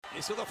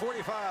He's to the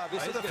 45.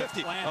 He's to the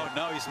 50. Oh,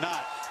 no, he's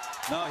not.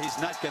 No,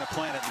 he's not going to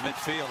plant it in the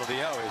midfield of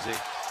the O, is he?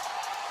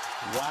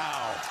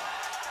 Wow.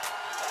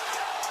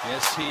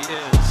 Yes, he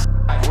is.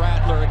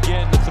 Rattler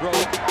again to throw.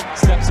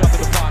 Steps up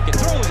in the pocket.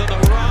 Throws on the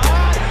run.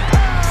 Oh!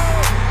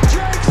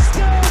 Drake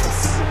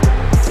Stoops!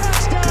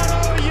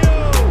 Touchdown OU!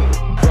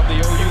 From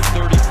the OU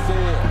 34.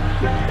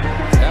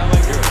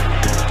 Ellinger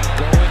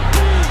going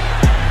deep.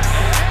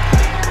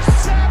 And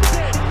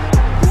intercepted!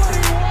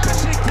 Woody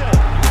Washington!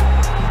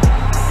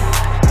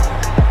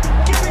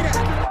 Give me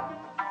that!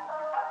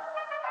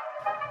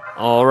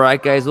 All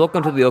right, guys,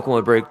 welcome to the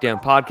Oklahoma Breakdown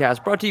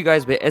Podcast, brought to you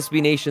guys by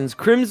SB Nation's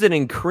Crimson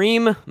and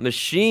Cream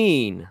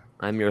Machine.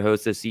 I'm your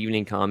host this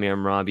evening, Kami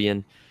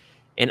Amrabian,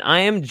 and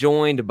I am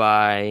joined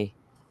by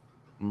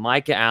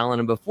Micah Allen.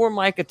 And before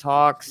Micah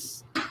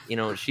talks,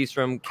 she's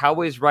from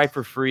Cowboys Ride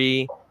for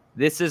Free.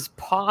 This is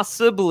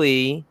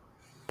possibly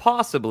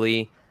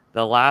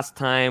the last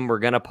time we're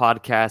going to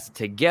podcast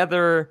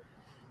together.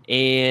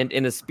 And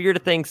in the spirit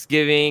of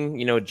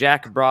Thanksgiving,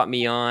 Jack brought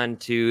me on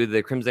to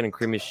the Crimson and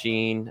Cream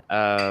Machine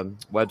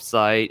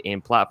website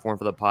and platform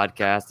for the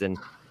podcast. And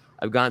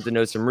I've gotten to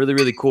know some really,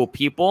 really cool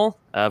people.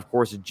 Of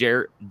course,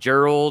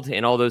 Gerald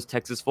and all those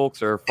Texas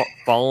folks are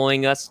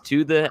following us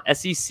to the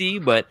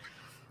SEC. But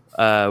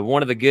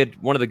one of the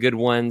good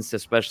ones,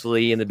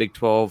 especially in the Big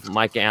 12,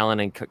 Micah Allen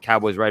and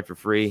Cowboys Ride for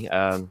Free.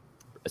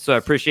 So I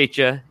appreciate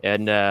you.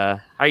 And how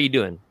are you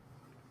doing?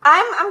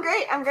 I'm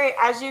great. I'm great.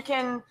 As you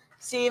can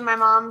see, my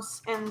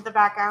mom's in the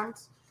background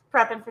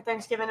prepping for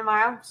Thanksgiving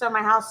tomorrow. So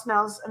my house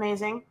smells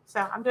amazing.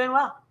 So I'm doing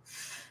well.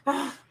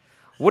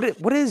 What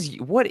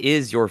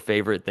is your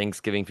favorite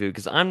Thanksgiving food?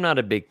 Because I'm not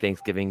a big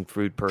Thanksgiving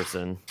food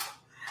person.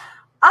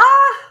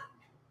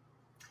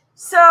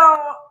 So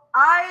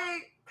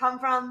I come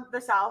from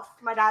the South.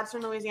 My dad's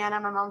from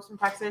Louisiana. My mom's from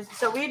Texas.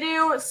 So we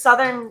do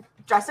Southern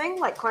dressing,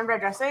 like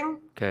cornbread dressing.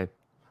 Okay.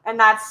 And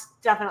that's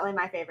definitely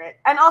my favorite.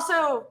 And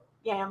also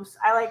yams.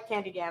 I like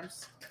candied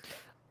yams.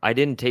 I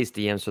didn't taste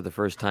the yams for the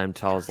first time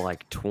until I was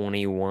like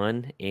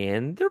 21,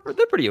 and they're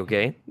pretty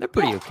okay. They're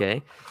pretty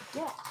okay.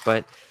 Yeah.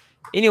 But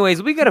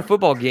anyways, we got a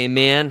football game,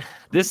 man.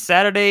 This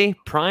Saturday,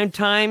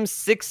 primetime,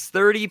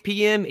 6:30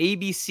 p.m.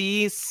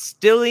 ABC,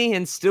 Stilley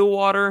and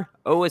Stillwater,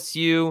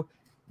 OSU.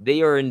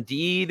 They are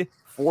indeed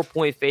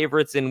 4-point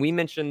favorites. And we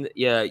mentioned,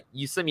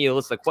 you sent me a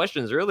list of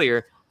questions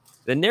earlier.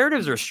 The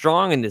narratives are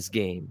strong in this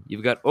game.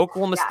 You've got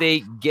Oklahoma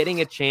State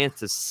getting a chance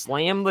to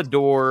slam the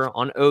door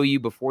on OU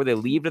before they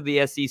leave to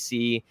the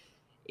SEC,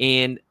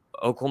 and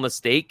Oklahoma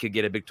State could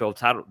get a Big 12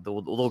 title.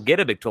 They'll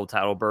get a Big 12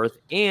 title berth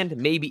and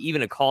maybe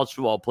even a college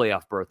football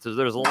playoff berth. So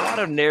there's a lot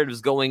of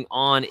narratives going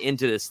on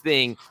into this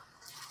thing.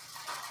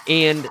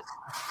 And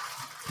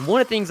one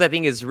of the things I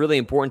think is really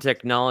important to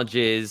acknowledge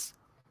is,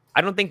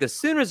 I don't think the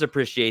Sooners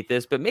appreciate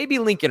this, but maybe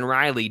Lincoln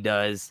Riley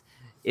does,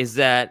 is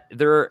that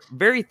they're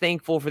very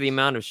thankful for the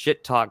amount of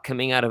shit talk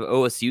coming out of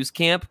OSU's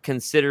camp,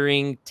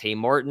 considering Tay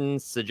Martin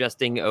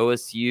suggesting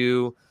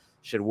OSU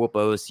should whoop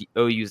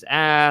OU's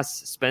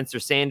ass, Spencer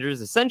Sanders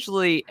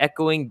essentially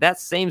echoing that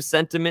same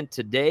sentiment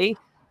today.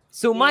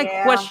 So my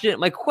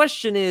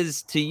question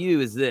is to you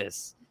is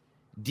this: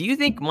 do you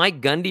think Mike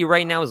Gundy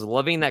right now is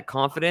loving that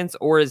confidence,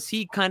 or is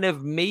he kind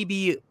of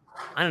maybe,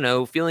 I don't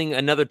know, feeling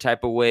another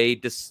type of way,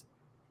 just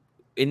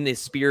in the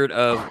spirit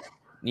of,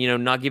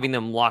 not giving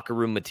them locker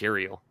room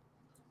material?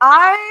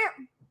 I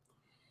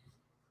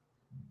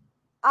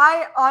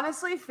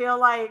honestly feel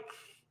like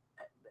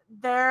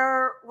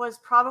there was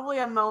probably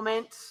a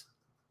moment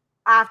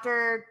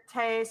after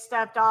Tay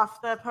stepped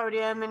off the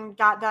podium and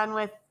got done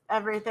with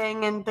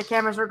everything and the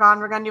cameras were gone,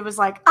 where Gundy was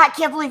like, I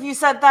can't believe you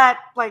said that.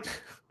 Like,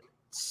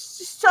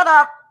 shut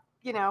up,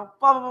 blah,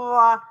 blah,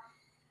 blah,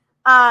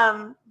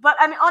 blah. But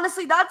I mean,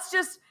 honestly, that's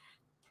just,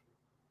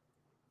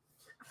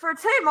 for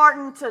Tay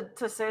Martin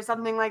to say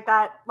something like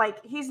that,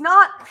 like, he's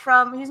not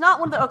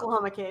one of the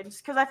Oklahoma kids,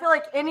 because I feel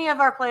like any of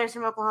our players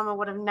from Oklahoma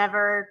would have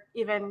never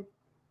even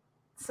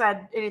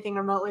said anything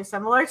remotely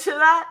similar to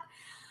that.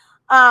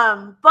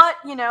 But,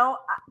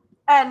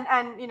 and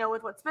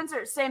with what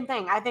Spencer, same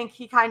thing. I think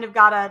he kind of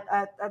got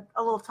a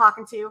little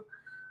talking to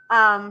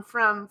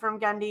from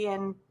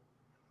Gundy.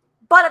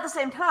 But at the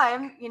same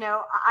time,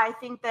 I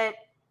think that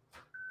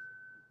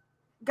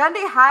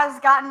Gundy has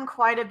gotten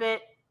quite a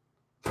bit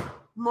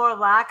more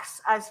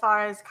lax as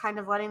far as kind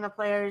of letting the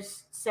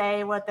players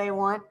say what they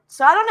want.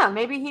 So I don't know.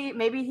 Maybe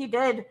he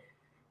did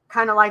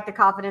kind of like the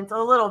confidence a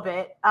little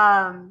bit,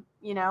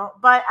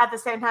 but at the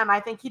same time, I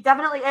think he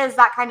definitely is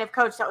that kind of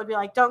coach that would be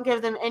like, don't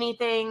give them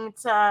anything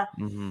to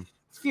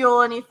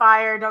fuel any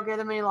fire. Don't give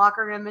them any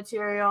locker room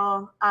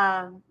material.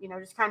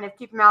 Just kind of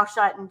keep your mouth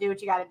shut and do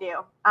what you got to do.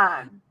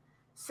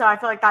 So I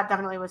feel like that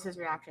definitely was his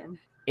reaction.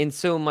 And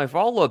so my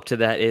follow-up to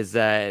that is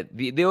that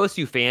the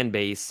OSU fan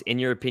base, in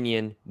your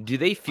opinion, do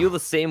they feel the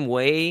same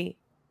way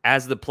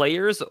as the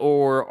players,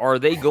 or are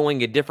they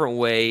going a different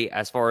way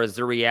as far as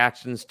their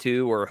reactions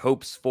to or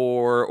hopes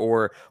for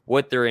or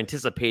what they're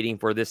anticipating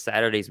for this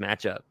Saturday's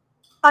matchup?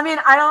 I mean,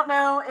 I don't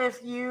know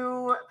if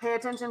you pay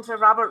attention to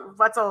Robert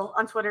Wetzel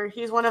on Twitter.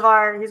 He's one of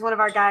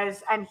our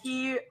guys, and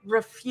he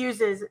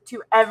refuses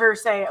to ever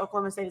say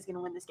Oklahoma State is going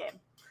to win this game,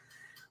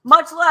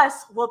 much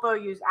less whoop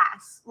OU's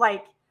ass.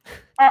 Like,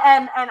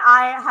 and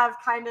I have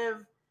kind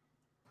of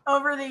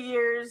over the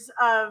years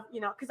of,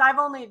 because I've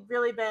only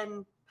really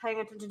been paying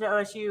attention to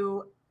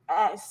OSU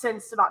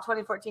since about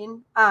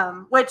 2014,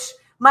 which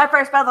my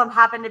first Bedlam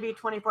happened to be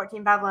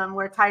 2014 Bedlam,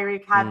 where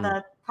Tyreek had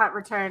the punt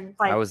return.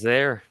 Like, I was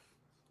there.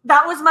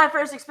 That was my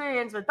first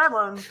experience with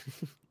Bedlam.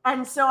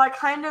 And so I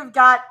kind of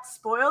got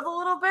spoiled a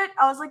little bit.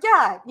 I was like,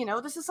 yeah,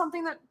 this is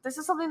something that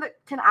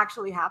can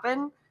actually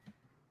happen.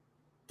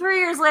 3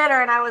 years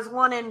later, and I was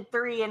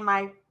 1-3 in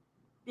my,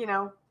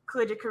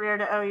 collegiate career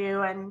to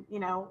OU, and,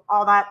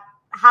 all that.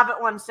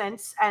 Haven't won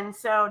since. And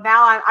so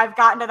now I've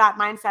gotten to that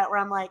mindset where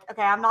I'm like,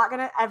 okay, I'm not going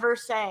to ever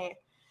say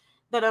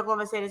that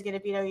Oklahoma State is going to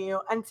beat OU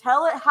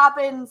until it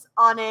happens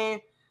on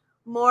a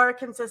more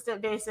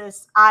consistent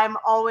basis. I'm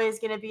always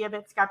going to be a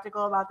bit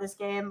skeptical about this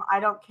game. I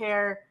don't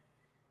care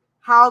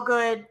how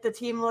good the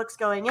team looks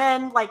going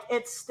in. Like,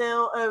 it's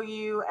still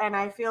OU, and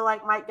I feel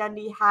like Mike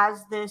Gundy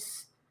has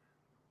this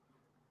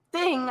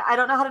thing. I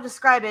don't know how to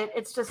describe it.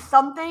 It's just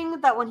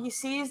something that when he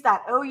sees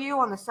that OU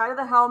on the side of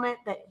the helmet,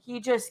 that he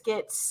just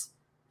gets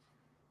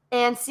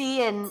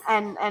antsy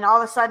and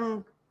all of a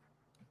sudden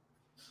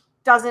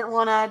doesn't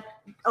want to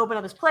open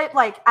up his plate.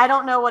 Like, I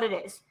don't know what it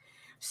is.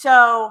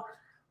 So,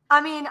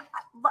 I mean,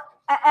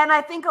 and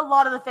I think a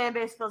lot of the fan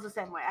base feels the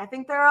same way. I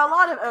think there are a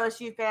lot of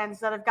OSU fans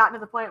that have gotten to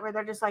the point where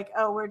they're just like,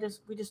 oh, we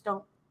just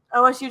don't,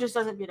 OSU just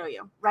doesn't beat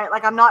OU, right?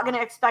 Like, I'm not going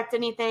to expect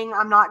anything.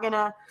 I'm not going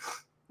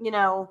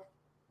to,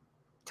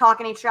 talk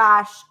any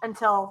trash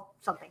until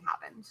something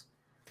happens.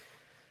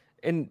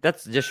 And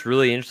that's just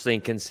really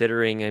interesting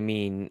considering, I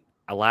mean,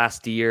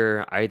 last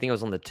year, I think I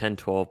was on the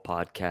 10-12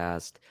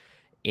 podcast,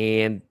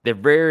 and the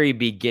very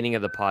beginning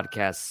of the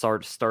podcast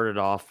started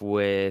off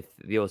with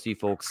the OSU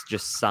folks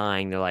just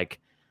sighing. They're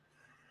like,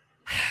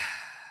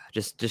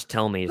 just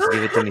tell me, just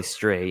give it to me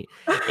straight.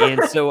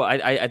 And so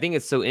I think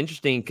it's so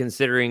interesting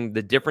considering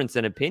the difference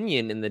in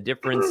opinion and the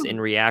difference in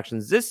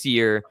reactions this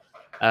year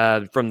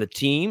from the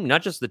team,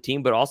 not just the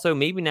team, but also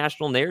maybe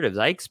national narratives.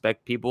 I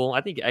expect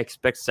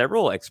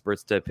several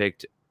experts to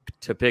pick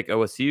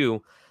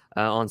OSU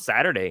on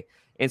Saturday.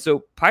 And so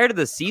prior to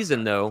the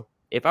season, though,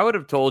 if I would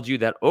have told you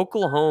that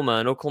Oklahoma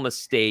and Oklahoma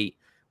State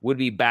would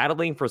be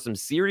battling for some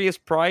serious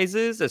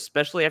prizes,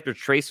 especially after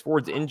Trace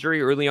Ford's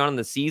injury early on in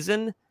the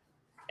season,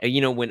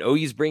 when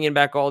OU's bringing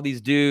back all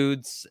these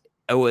dudes,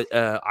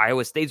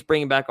 Iowa State's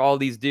bringing back all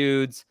these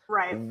dudes,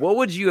 right? What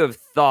would you have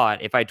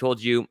thought if I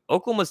told you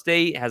Oklahoma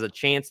State has a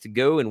chance to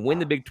go and win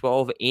the Big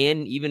 12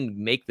 and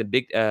even make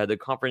the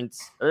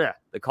conference,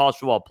 the college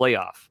football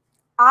playoff?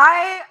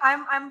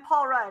 I'm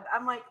Paul Rudd.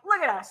 I'm like,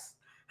 look at us.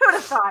 Who would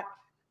have thought?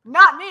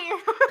 Not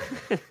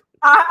me.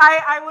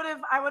 I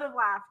would have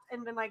laughed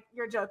and been like,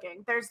 "You're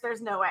joking.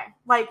 There's no way."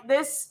 Like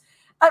this.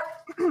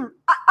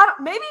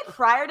 Maybe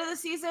prior to the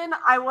season,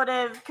 I would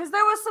have, because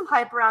there was some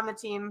hype around the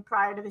team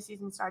prior to the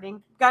season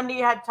starting.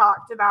 Gundy had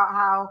talked about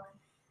how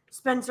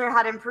Spencer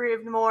had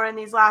improved more in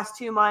these last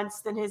 2 months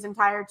than his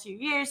entire 2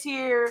 years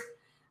here.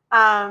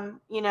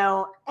 And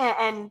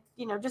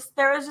just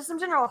there was just some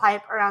general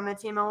hype around the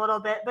team a little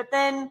bit, but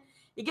then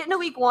you get into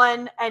week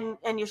 1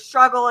 and you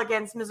struggle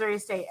against Missouri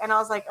State. And I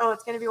was like, oh,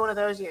 it's going to be one of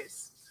those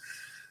years.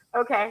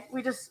 Okay.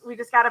 We just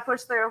got to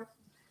push through.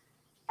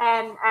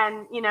 And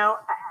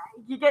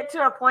you get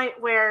to a point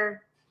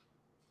where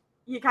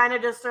you kind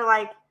of just are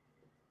like,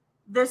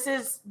 this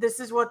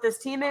is what this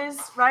team is,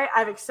 right?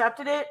 I've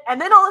accepted it.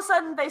 And then all of a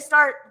sudden they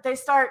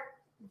start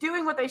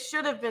doing what they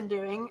should have been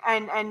doing.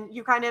 And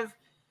you kind of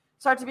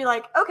start to be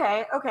like,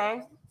 okay,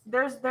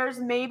 there's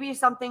maybe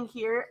something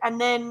here.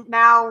 And then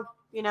now,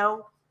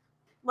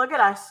 look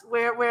at us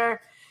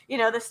where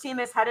this team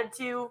is headed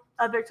to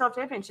a Big 12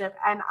 championship.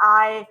 And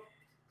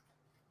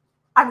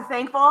I'm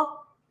thankful,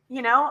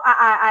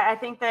 I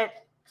think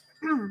that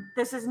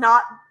this is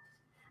not,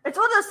 it's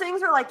one of those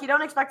things where like, you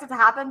don't expect it to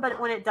happen, but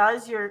when it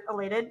does, you're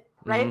elated,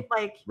 right? Mm-hmm.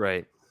 Like,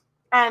 right.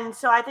 And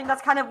so I think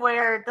that's kind of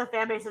where the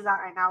fan base is at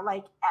right now.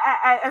 Like,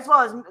 as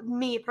well as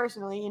me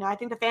personally, I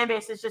think the fan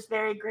base is just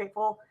very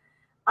grateful,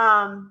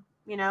 and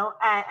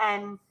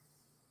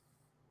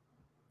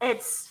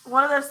it's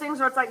one of those things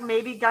where it's like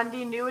maybe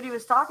Gundy knew what he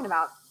was talking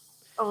about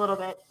a little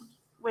bit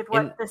with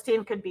what this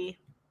team could be.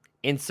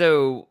 And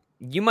so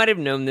you might have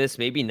known this,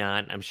 maybe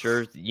not. I'm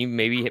sure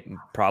you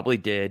probably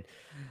did.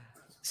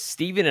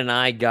 Steven and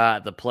I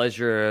got the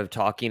pleasure of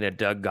talking to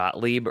Doug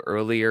Gottlieb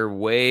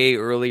way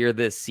earlier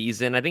this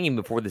season. I think even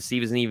before the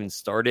season even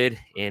started.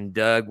 And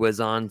Doug was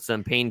on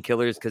some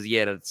painkillers because he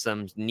had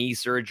some knee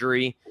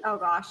surgery. Oh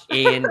gosh!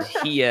 And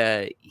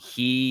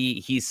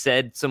he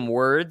said some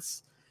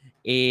words,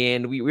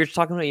 and we were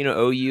talking about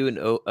OU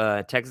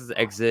and Texas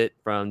exit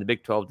from the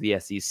Big 12 to the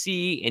SEC,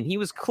 and he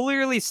was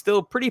clearly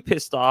still pretty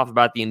pissed off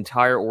about the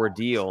entire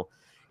ordeal.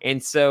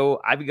 And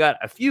so I've got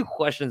a few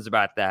questions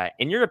about that.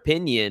 In your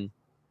opinion,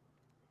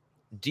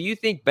 do you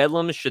think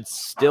Bedlam should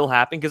still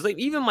happen? Because like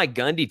even Mike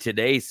Gundy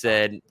today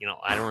said,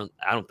 I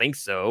don't think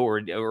so,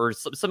 or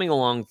something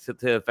along to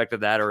the effect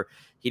of that, or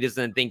he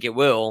doesn't think it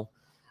will.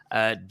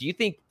 Do you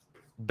think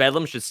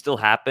Bedlam should still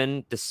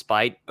happen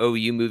despite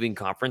OU moving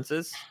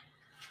conferences?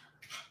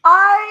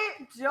 I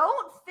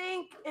don't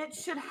think it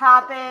should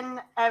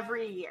happen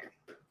every year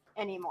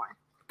anymore.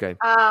 Okay.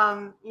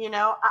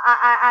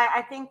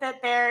 I think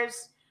that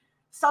there's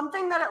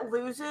something that it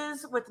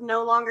loses with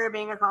no longer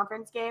being a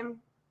conference game.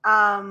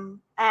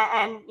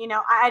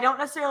 I don't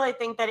necessarily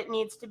think that it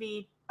needs to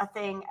be a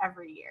thing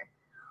every year.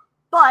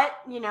 But,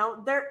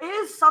 there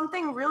is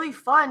something really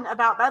fun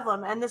about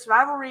Bedlam, and this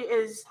rivalry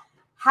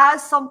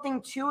has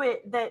something to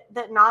it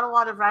that not a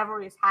lot of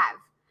rivalries have.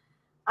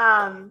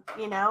 And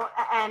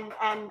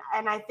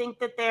I think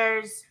that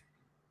there's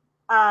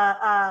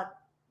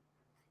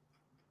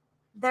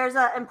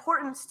an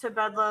importance to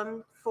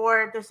Bedlam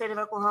for the state of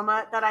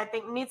Oklahoma that I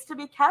think needs to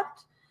be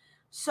kept.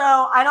 So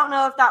I don't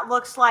know if that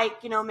looks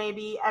like,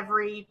 maybe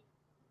every,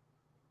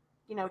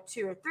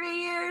 2 or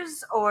 3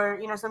 years or,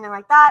 something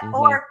like that,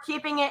 or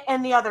keeping it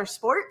in the other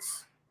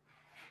sports,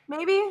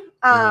 maybe,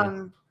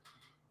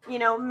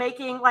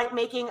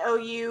 making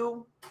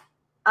OU,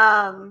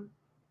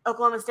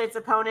 Oklahoma State's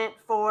opponent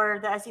for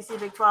the SEC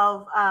Big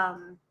 12.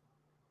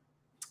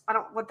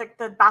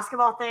 The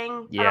basketball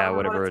thing. Yeah,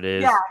 whatever it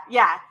is.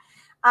 Yeah.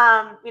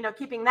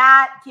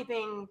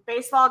 Keeping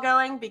baseball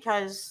going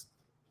because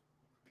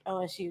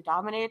OSU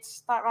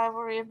dominates that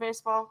rivalry of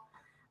baseball.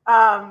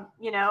 And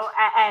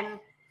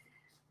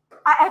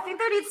I think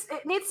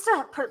it needs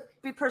to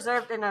be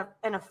preserved in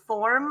a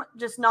form,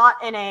 just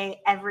not in a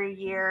every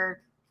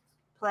year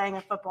playing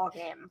a football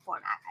game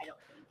format.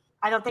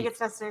 I don't think it's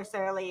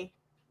necessarily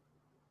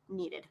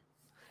needed.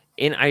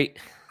 And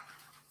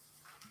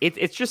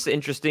it's just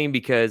interesting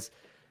because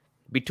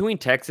between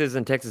Texas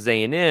and Texas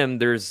A&M,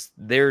 there is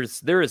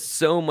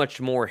so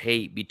much more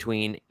hate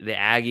between the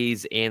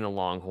Aggies and the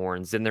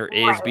Longhorns than there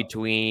is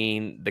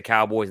between the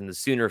Cowboys and the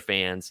Sooner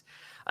fans.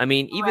 I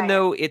mean, even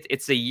though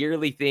it's a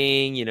yearly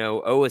thing,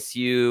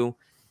 OSU,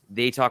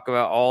 they talk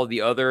about all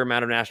the other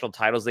amount of national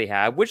titles they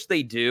have, which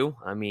they do.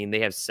 I mean, they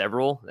have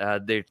several.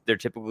 They're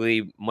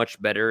typically much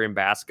better in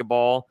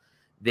basketball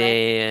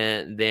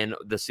than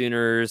the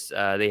Sooners.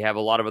 They have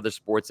a lot of other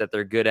sports that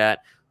they're good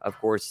at. Of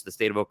course, the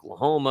state of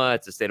Oklahoma.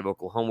 It's the state of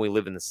Oklahoma. We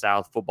live in the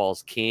South.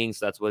 Football's king,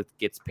 so that's what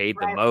gets paid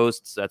the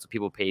most. So that's what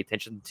people pay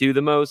attention to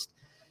the most.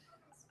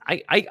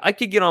 I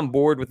could get on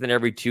board with an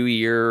every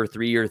 2-year or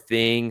 3-year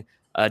thing.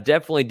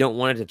 Definitely don't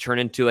want it to turn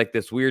into like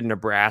this weird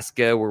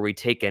Nebraska where we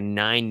take a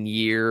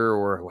 9-year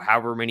or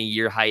however many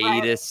year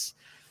hiatus,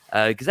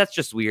 because that's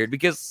just weird.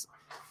 Because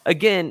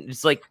again,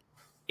 it's like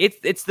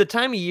it's the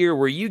time of year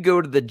where you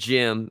go to the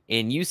gym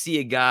and you see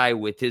a guy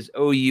with his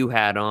OU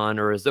hat on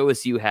or his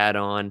OSU hat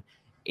on,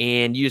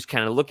 and you just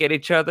kind of look at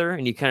each other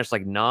and you kind of just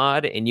like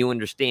nod and you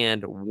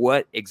understand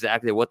what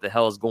the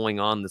hell is going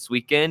on this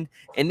weekend.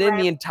 And then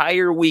the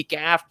entire week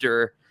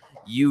after,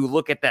 you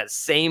look at that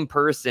same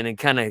person and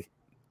kind of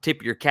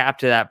tip your cap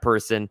to that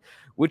person,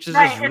 which is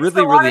just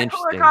really, really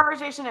interesting.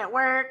 Conversation at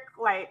work,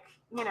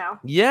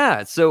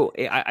 Yeah. So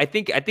I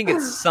think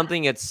it's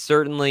something that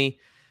certainly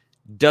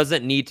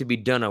doesn't need to be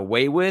done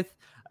away with.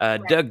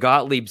 Doug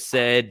Gottlieb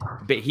said,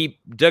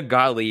 Doug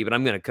Gottlieb, and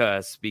I'm going to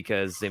cuss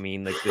because, I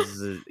mean, like,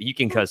 you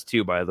can cuss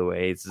too, by the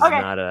way. This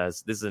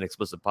is an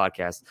explicit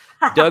podcast.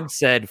 Doug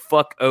said,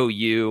 fuck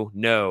OU,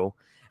 no.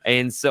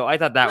 And so I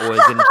thought that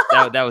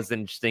was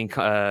an interesting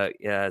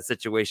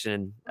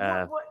situation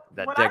that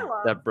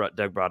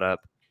Doug brought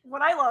up.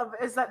 What I love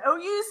is that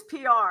OU's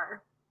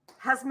PR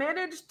has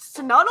managed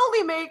to not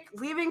only make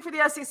leaving for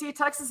the SEC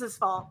Texas's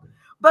fault,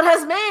 but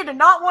has made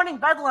not wanting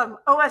Bedlam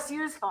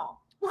OSU's fault.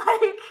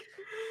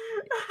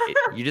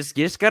 You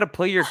just got to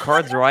play your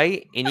cards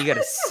right, and you got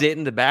to sit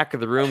in the back of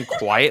the room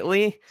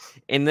quietly,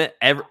 and then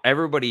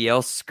everybody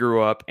else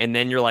screw up, and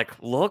then you're like,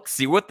 look,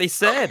 see what they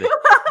said.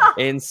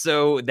 And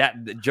so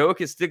that Joe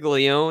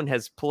Castiglione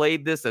has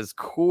played this as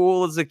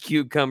cool as a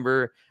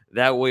cucumber.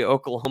 That way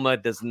Oklahoma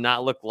does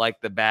not look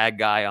like the bad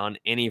guy on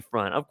any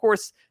front. Of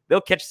course, they'll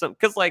catch some,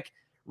 because like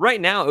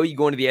right now, you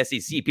going to the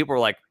SEC, people are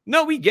like,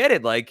 no, we get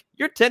it. Like,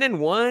 you're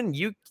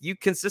 10-1. You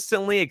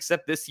consistently,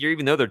 except this year,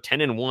 even though they're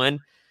 10-1,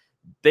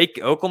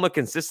 Oklahoma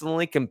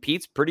consistently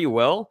competes pretty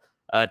well.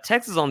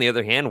 Texas, on the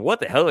other hand, what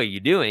the hell are you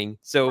doing?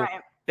 So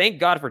thank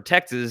God for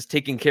Texas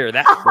taking care of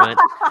that front.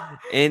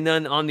 And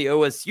then on the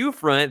OSU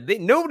front,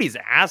 nobody's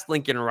asked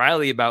Lincoln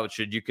Riley about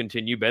should you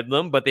continue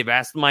Bedlam, but they've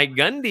asked Mike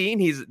Gundy,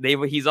 and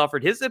he's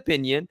offered his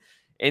opinion.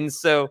 And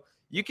so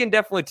you can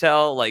definitely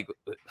tell like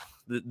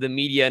the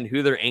media and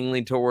who they're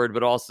angling toward,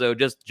 but also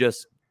just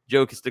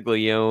Joe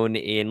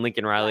Castiglione and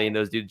Lincoln Riley and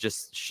those dudes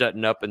just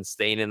shutting up and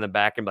staying in the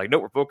back and be like, no,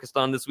 we're focused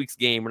on this week's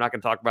game. We're not going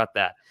to talk about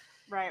that.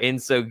 Right.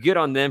 And so good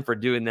on them for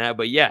doing that.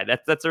 But yeah,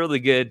 that's a really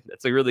good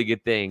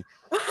thing.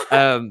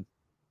 And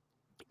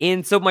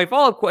so my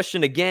follow-up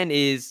question again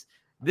is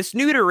this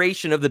new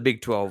iteration of the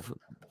Big 12,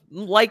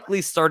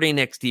 likely starting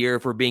next year,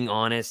 if we're being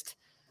honest.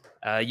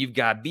 You've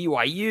got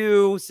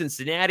BYU,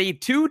 Cincinnati,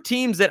 two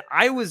teams that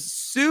I was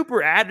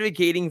super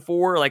advocating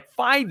for like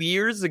 5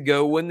 years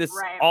ago when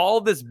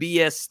all this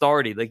BS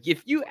started. Like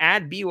if you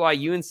add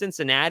BYU and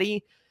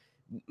Cincinnati,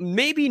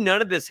 maybe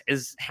none of this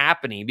is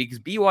happening because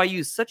BYU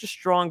is such a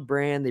strong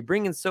brand. They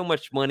bring in so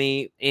much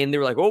money, and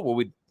they're like, oh,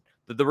 well,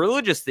 the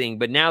religious thing,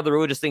 but now the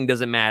religious thing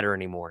doesn't matter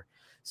anymore.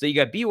 So you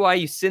got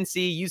BYU,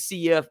 Cincy,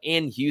 UCF,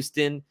 and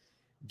Houston.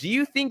 Do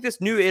you think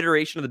this new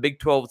iteration of the Big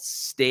 12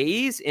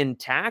 stays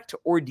intact,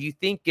 or do you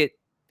think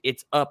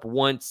it's up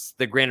once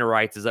the grant of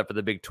rights is up for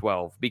the Big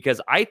 12?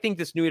 Because I think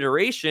this new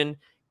iteration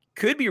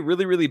could be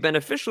really, really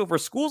beneficial for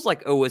schools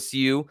like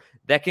OSU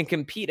that can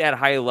compete at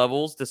high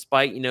levels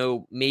despite,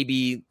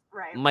 maybe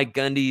Mike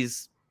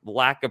Gundy's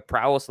lack of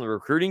prowess on the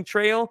recruiting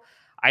trail.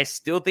 I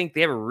still think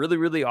they have a really,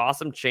 really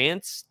awesome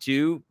chance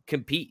to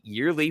compete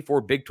yearly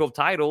for Big 12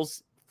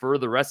 titles for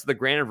the rest of the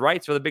grant of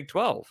rights for the Big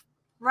 12.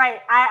 Right.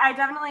 I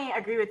definitely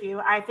agree with you.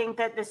 I think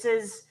that this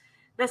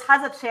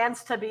has a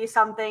chance to be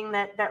something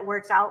that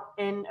works out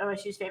in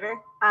OSU's favor.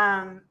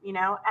 And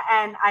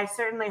I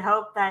certainly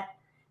hope that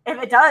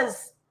if it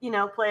does,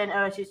 play in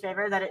OSU's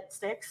favor, that it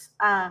sticks.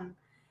 At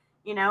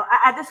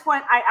this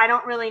point, I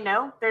don't really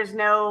know. There's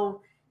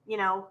no,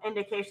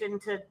 indication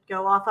to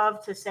go off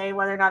of to say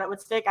whether or not it would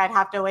stick. I'd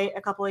have to wait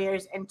a couple of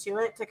years into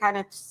it to kind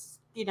of,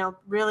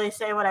 really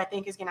say what I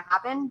think is going to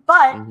happen.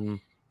 But,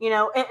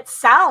 it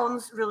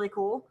sounds really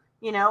cool.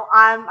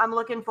 I'm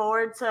looking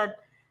forward to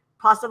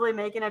possibly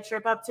making a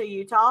trip up to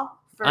Utah.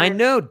 I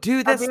know,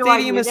 dude, that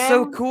stadium is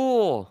so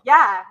cool.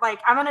 Yeah, like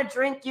I'm gonna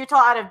drink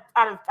Utah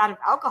out of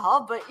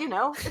alcohol, but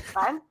it's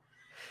fine.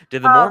 Do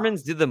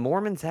the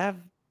Mormons have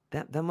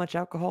that much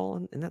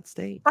alcohol in that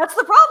state? That's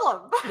the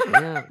problem.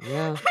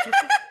 Yeah.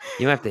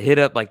 You have to hit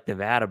up like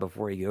Nevada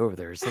before you go over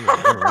there or something.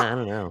 I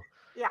don't know.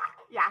 Yeah.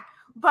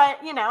 But,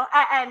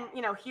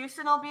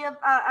 Houston will be a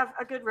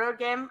good road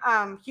game.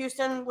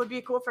 Houston would be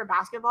cool for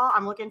basketball.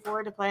 I'm looking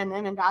forward to playing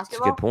them in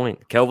basketball. That's a good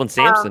point. Kelvin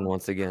Sampson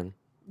once again.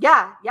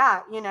 Yeah.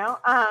 I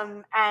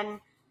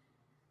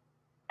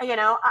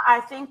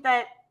think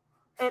that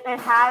it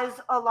has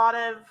a lot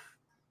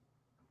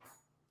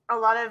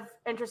of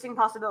interesting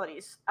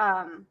possibilities.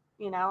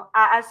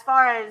 As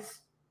far as,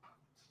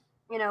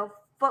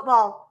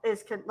 football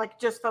is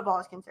just football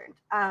is concerned,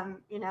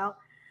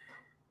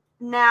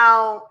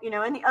 Now,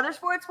 in the other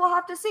sports, we'll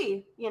have to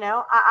see.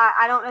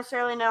 I don't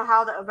necessarily know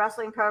how the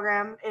wrestling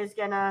program is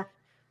going to,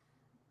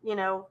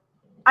 not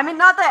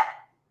that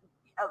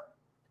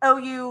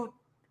OU,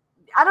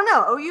 I don't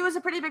know. OU is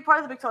a pretty big part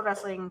of the Big 12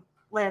 wrestling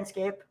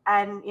landscape.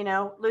 And,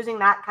 losing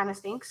that kind of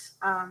stinks.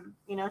 So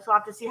we'll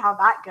have to see how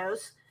that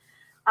goes.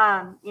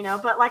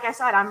 But like I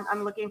said,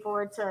 I'm looking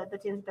forward to the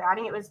teams that they're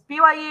adding. It was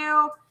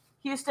BYU,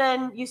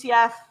 Houston,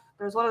 UCF.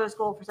 There's one other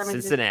school for some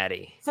reason.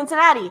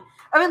 Cincinnati.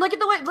 I mean, look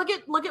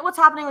at what's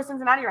happening with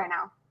Cincinnati right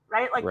now,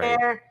 right? Like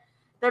they're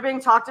being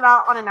talked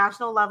about on a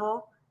national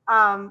level.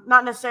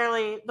 Not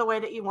necessarily the way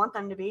that you want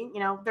them to be.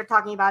 They're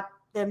talking about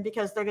them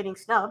because they're getting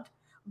snubbed.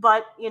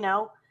 But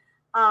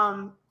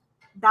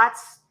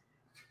that's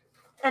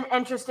an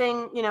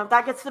interesting.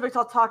 That gets the Big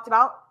 12 talked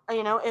about.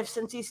 If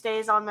Cincy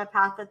stays on the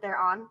path that they're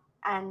on,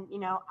 and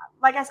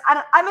like I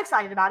said, I'm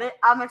excited about it.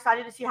 I'm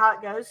excited to see how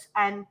it goes,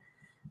 and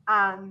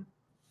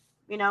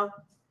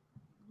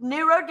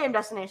new road game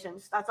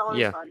destinations. That's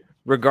always fun.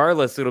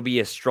 Regardless, it'll be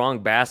a strong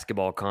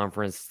basketball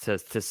conference to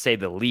say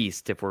the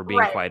least, if we're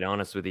being quite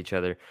honest with each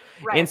other.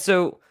 Right. And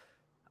so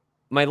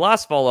my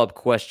last follow-up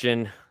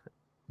question,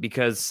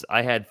 because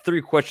I had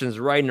 3 questions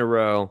right in a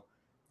row.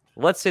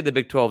 Let's say the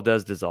Big 12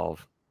 does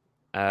dissolve.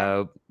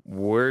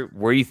 Where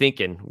are you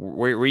thinking?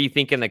 Where are you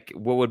thinking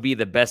what would be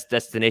the best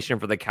destination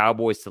for the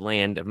Cowboys to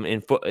land,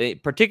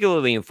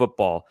 particularly in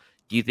football?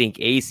 Do you think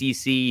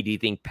ACC? Do you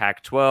think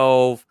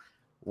Pac-12?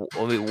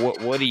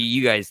 What are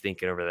you guys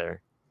thinking over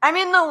there? I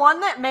mean, the one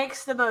that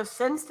makes the most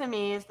sense to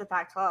me is the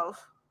Pac-12.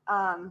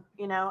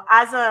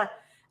 As a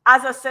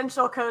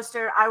Central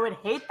Coaster, I would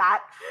hate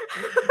that,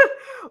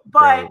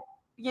 but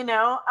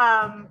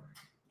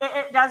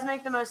it does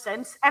make the most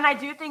sense, and I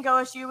do think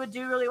OSU would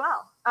do really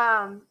well.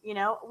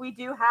 We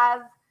do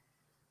have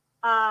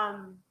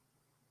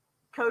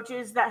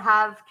coaches that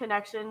have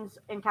connections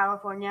in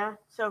California,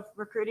 so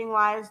recruiting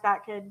wise,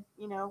 that could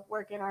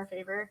work in our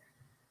favor.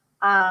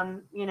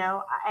 And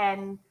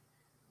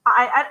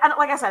I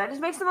like I said, it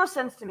just makes the most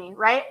sense to me,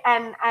 right?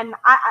 And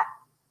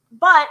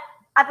but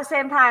at the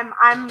same time,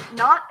 I'm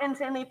not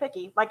insanely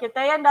picky. Like if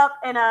they end up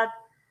in a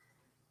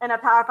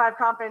Power 5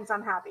 conference,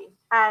 I'm happy.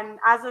 And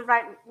as of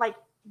right, like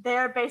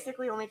they're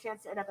basically only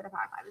chance to end up in a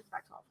Power 5 is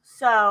Pac-12.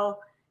 So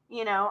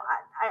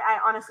I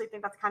honestly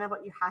think that's kind of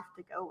what you have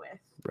to go with.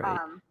 Right.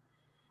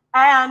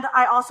 And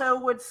I also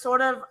would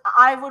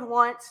I would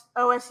want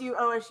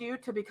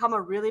OSU to become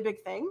a really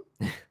big thing.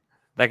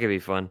 That could be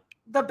fun.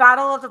 The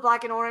battle of the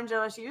black and orange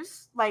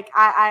OSUs. Like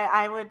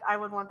I would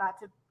want that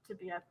to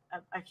be a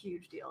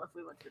huge deal if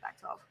we went to the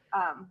Pac-12.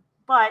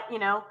 But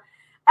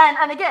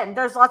and again,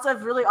 there's lots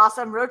of really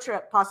awesome road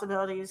trip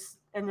possibilities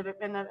in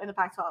the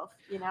Pac-12.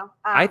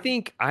 I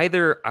think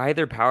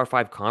either Power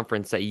 5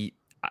 conference that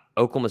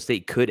Oklahoma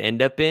State could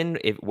end up in,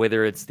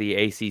 whether it's the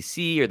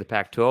ACC or the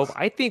Pac-12.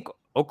 I think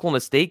Oklahoma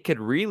State could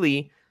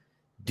really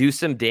do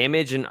some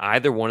damage in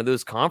either one of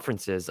those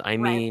conferences. I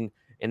mean,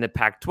 in the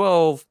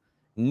Pac-12,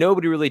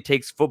 nobody really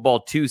takes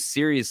football too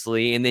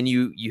seriously, and then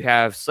you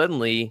have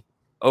suddenly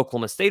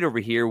Oklahoma State over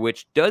here,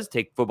 which does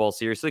take football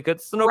seriously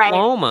because it's in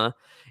Oklahoma,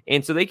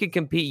 and so they could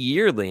compete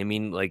yearly. I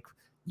mean, like,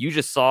 you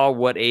just saw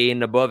what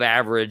an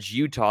above-average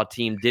Utah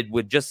team did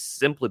with just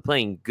simply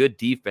playing good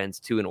defense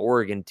to an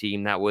Oregon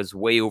team that was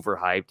way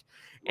overhyped.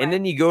 And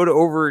then you go to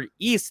over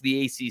east,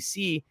 the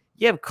ACC,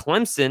 you have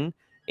Clemson,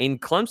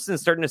 and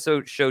Clemson's starting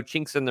to show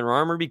chinks in their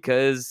armor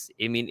because,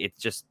 I mean, it's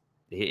just,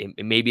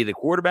 it may be the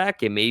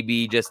quarterback, it may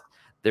be just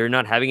they're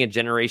not having a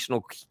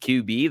generational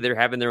QB. They're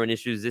having their own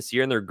issues this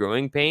year and they're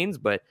growing pains,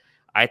 but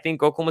I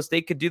think Oklahoma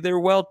State could do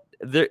well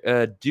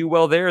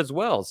there as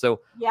well.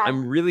 So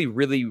I'm really,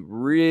 really,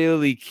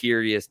 really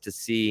curious to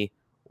see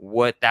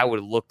what that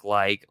would look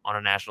like on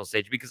a national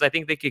stage, because I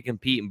think they could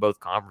compete in both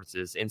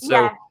conferences. And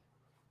so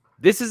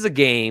this is a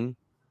game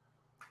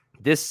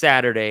this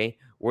Saturday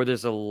where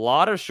there's a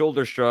lot of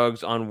shoulder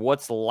shrugs on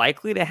what's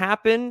likely to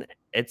happen.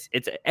 It's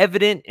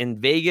evident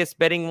in Vegas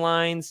betting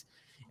lines.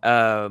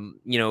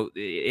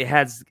 It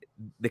has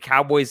the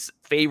Cowboys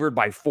favored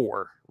by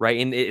 4, right?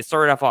 And it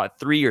started off at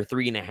 3 or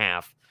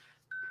 3.5.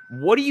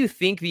 What do you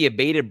think the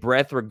abated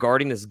breath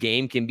regarding this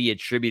game can be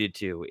attributed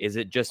to? Is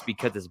it just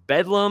because it's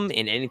Bedlam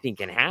and anything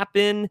can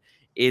happen?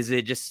 Is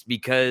it just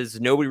because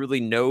nobody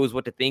really knows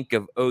what to think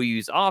of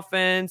OU's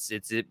offense?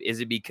 Is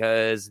it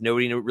because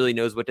nobody really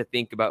knows what to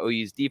think about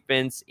OU's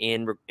defense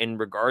in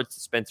regards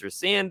to Spencer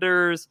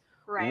Sanders?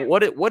 Right.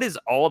 What is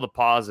all the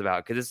pause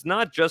about? Because it's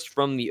not just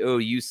from the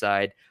OU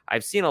side.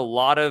 I've seen a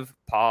lot of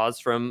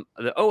pause from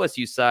the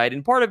OSU side,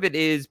 and part of it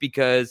is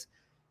because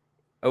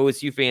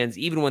OSU fans,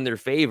 even when they're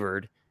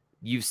favored,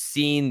 you've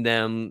seen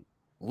them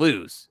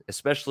lose,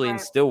 especially in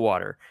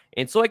Stillwater.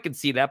 And so I can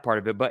see that part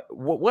of it. But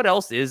what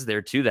else is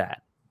there to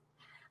that?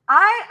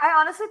 I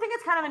honestly think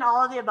it's kind of an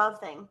all of the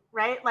above thing,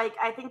 right? Like,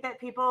 I think that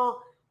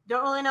people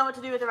don't really know what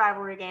to do with the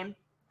rivalry game.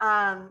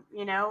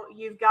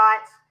 You've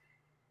got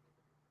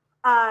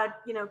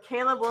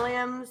Caleb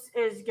Williams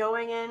is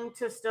going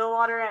into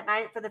Stillwater at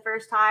night for the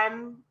first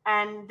time,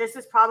 and this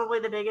is probably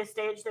the biggest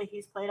stage that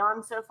he's played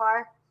on so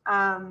far.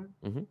 And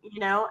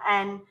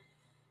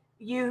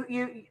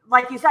you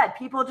like you said,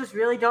 people just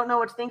really don't know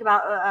what to think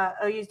about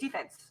OU's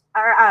defense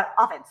or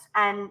offense,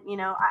 and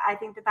I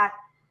think that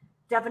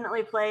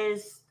definitely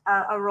plays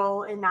a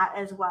role in that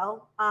as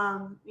well.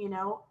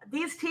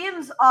 These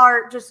teams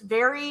are just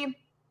very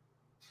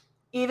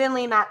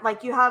evenly matched.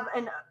 Like, you have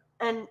an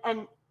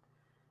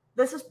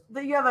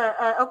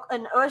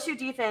OSU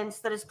defense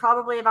that is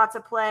probably about to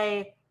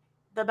play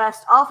the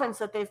best offense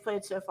that they've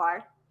played so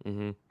far.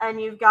 Mm-hmm.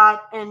 And you've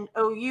got an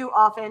OU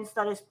offense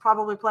that is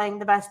probably playing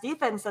the best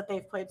defense that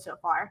they've played so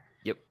far.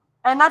 Yep.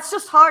 And that's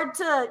just hard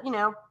to,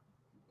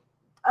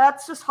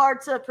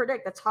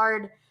 predict. That's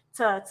hard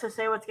to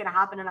say what's going to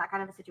happen in that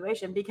kind of a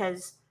situation,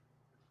 because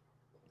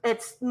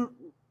it's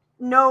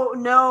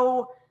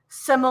no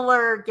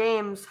similar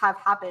games have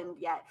happened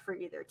yet for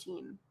either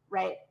team.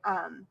 Right.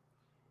 And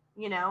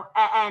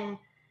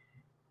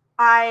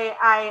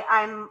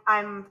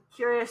I'm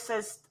curious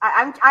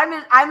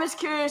I'm as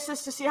curious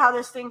as to see how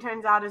this thing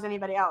turns out as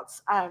anybody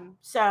else.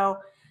 So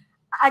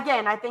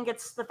again, I think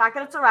it's the fact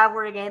that it's a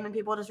rivalry game and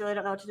people just really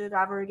don't know what to do with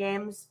rivalry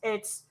games.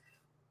 It's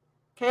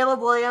Caleb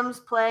Williams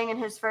playing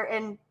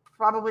in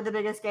probably the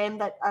biggest game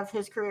of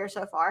his career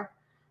so far.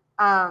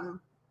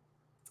 And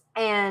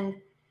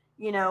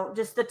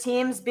just the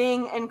teams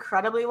being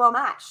incredibly well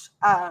matched.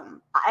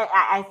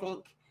 I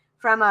think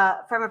from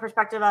a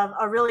perspective of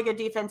a really good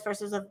defense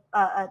versus a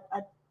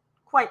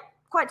quite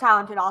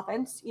talented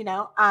offense, So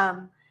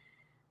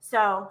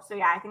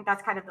yeah, I think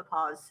that's kind of the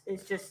pause.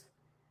 Is just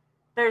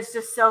there's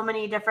just so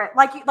many different,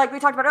 like we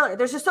talked about earlier.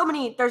 There's just so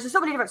many different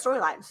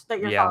storylines that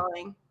you're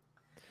following.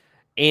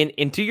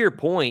 And to your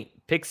point,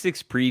 Pick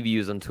Six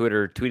Previews on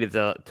Twitter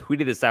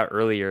tweeted this out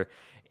earlier,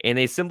 and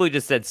they simply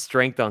just said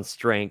strength on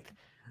strength.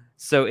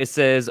 So it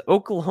says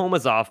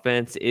Oklahoma's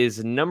offense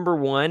is number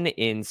 1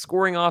 in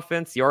scoring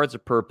offense, yards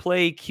per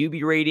play,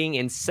 QB rating,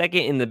 and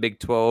second in the Big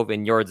 12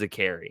 in yards a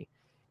carry.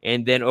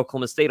 And then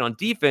Oklahoma State on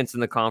defense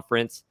in the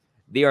conference,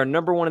 they are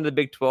number 1 in the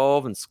Big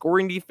 12 in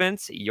scoring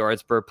defense,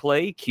 yards per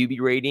play,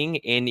 QB rating,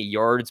 and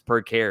yards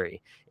per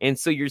carry. And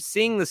so you're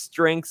seeing the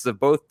strengths of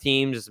both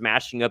teams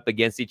matching up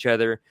against each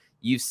other.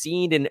 You've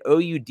seen an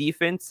OU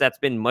defense that's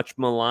been much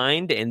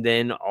maligned, and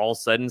then all of a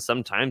sudden,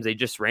 sometimes they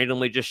just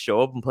randomly just show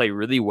up and play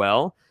really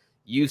well.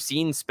 You've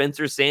seen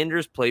Spencer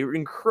Sanders play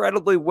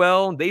incredibly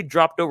well. They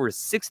dropped over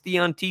 60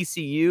 on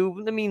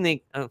TCU. I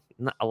mean,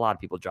 not a lot of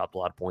people dropped a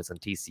lot of points on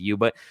TCU,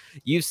 but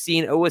you've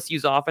seen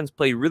OSU's offense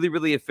play really,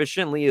 really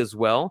efficiently as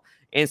well.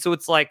 And so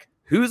it's like,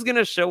 who's going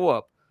to show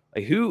up?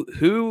 Like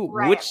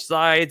which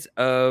sides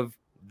of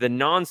the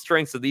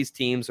non-strengths of these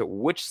teams,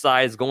 which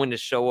side is going to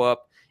show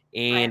up,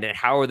 and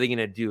how are they going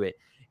to do it?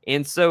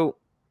 And so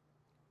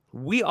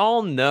we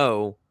all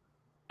know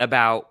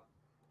about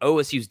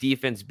OSU's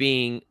defense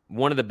being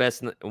one of the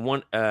best,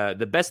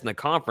 the best in the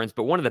conference,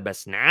 but one of the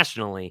best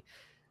nationally.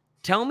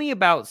 Tell me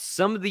about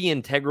some of the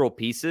integral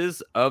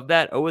pieces of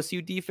that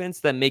OSU defense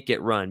that make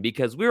it run,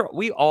 because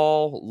we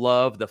all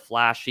love the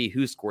flashy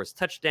who scores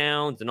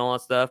touchdowns and all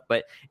that stuff,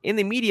 but in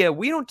the media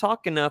we don't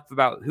talk enough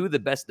about who the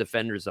best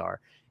defenders are.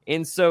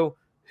 And so,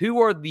 who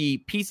are the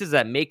pieces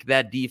that make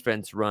that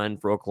defense run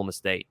for Oklahoma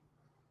State?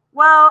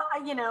 Well,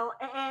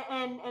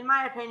 in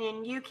my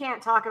opinion, you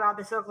can't talk about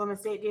this Oklahoma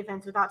State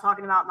defense without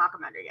talking about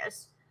Malcolm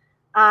Rodriguez.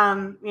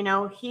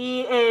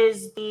 He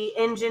is the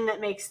engine that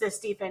makes this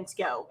defense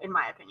go, in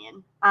my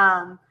opinion.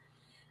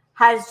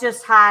 Has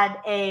just had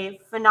a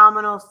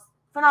phenomenal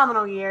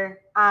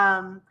year.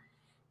 And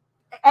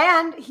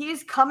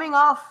he's coming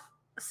off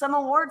some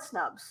award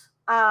snubs.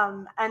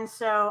 And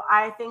so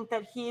I think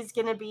that he's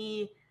going to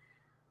be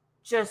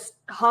just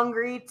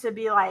hungry to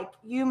be like,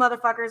 you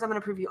motherfuckers, I'm going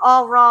to prove you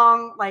all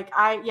wrong.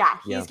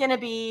 He's going to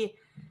be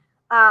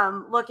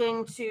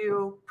looking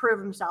to prove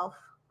himself.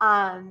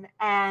 And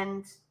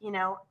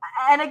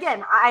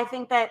again, I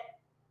think that,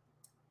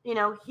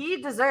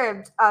 he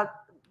deserved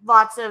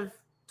lots of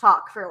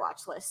talk for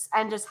watch lists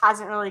and just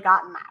hasn't really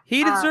gotten that.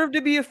 He deserved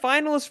to be a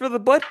finalist for the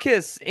butt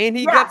kiss, and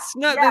he got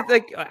snubbed.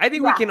 Yeah. I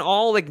think we can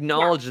all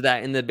acknowledge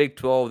that in the Big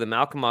 12, that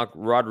Malcolm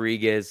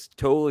Rodriguez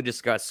totally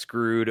just got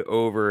screwed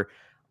over.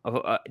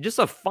 Just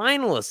a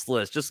finalist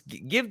list. Just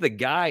give the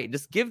guy,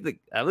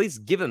 at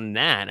least give him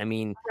that. I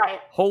mean,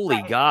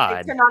 holy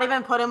God. To not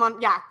even put him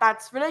on. Yeah,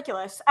 that's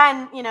ridiculous.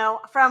 And,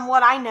 from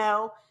what I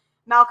know,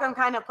 Malcolm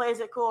kind of plays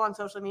it cool on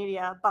social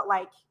media, but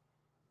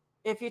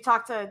if you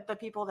talk to the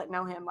people that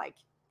know him,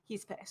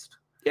 he's pissed.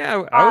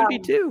 Yeah, I would be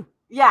too.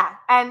 Yeah.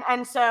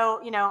 And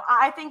so,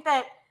 I think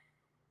that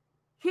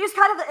he's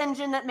kind of the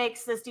engine that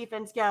makes this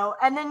defense go.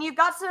 And then you've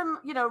got some,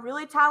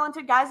 really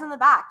talented guys in the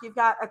back. You've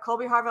got a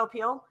Colby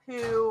Harvell-Peel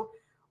who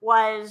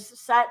was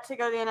set to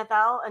go to the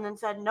NFL and then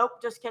said,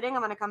 nope, just kidding.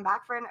 I'm going to come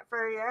back for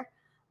a year,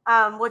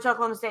 which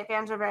Oklahoma State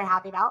fans are very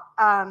happy about.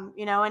 And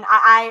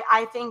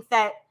I think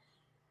that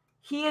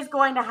he is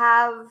going to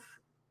have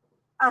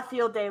a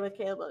field day with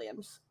Caleb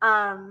Williams.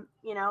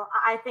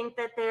 I think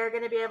that they're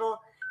going to be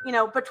able,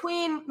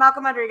 between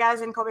Malcolm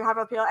Rodriguez and Colby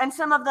Harvell-Peel and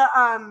some of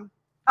the,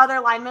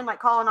 other linemen like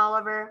Colin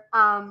Oliver,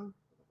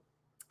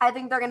 I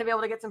think they're going to be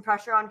able to get some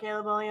pressure on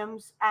Caleb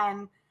Williams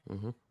and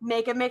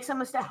make him make some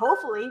mistakes.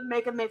 Hopefully,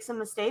 make him make some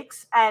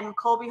mistakes. And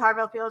Colby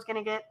Harvell-Peel is going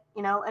to get,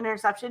 an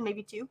interception,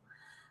 maybe 2.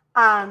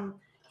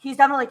 He's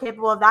definitely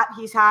capable of that.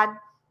 He's had,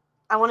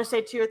 I want to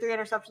say, 2 or 3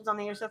 interceptions on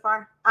the year so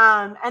far.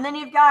 And then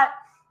you've got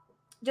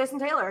Jason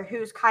Taylor,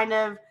 who's kind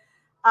of,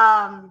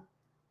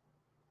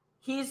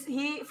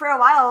 he for a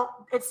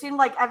while, it seemed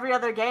like every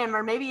other game,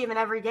 or maybe even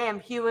every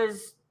game, he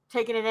was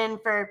taking it in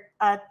for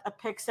a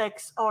pick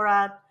 6 or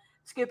a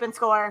scoop and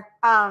score.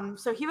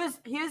 So he was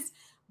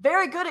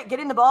very good at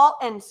getting the ball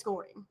and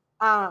scoring,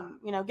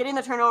 getting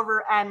the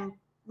turnover and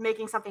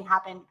making something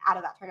happen out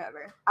of that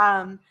turnover.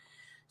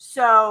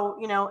 So,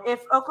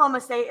 if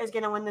Oklahoma State is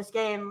going to win this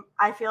game,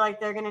 I feel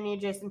like they're going to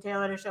need Jason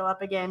Taylor to show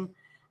up again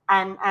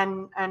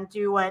and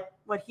do what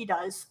he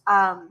does.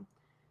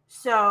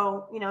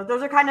 So,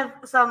 those are kind of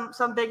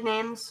some big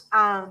names,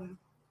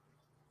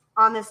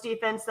 on this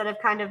defense that have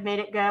kind of made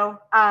it go.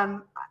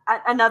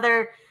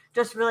 Another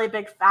just really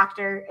big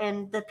factor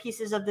in the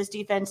pieces of this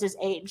defense is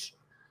age.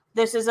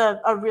 This is a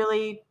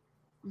really,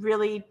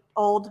 really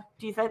old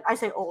defense. I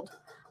say old,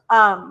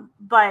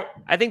 but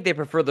I think they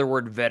prefer the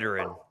word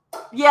veteran.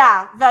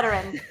 Yeah,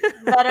 veteran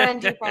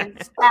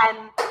defense. And,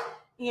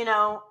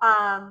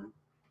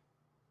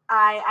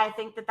 I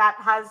think that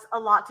has a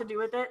lot to do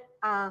with it.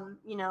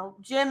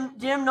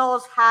 Jim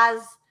Knowles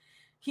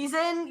he's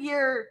in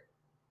year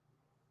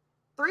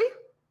 3?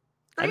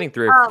 I think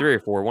 3 or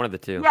 4, one of the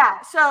 2.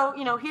 Yeah. So,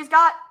 he's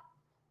got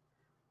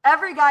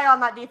every guy on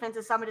that defense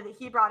is somebody that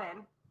he brought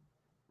in.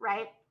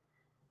 Right.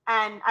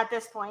 And at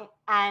this point.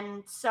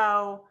 And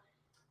so,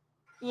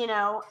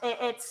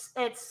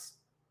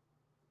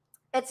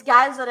 it's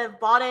guys that have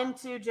bought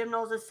into Jim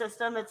Knowles'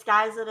 system. It's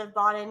guys that have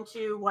bought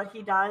into what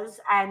he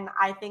does. And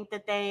I think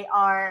that they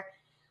are,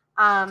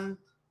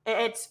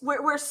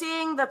 we're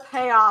seeing the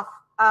payoff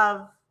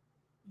of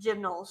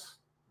Jim Knowles,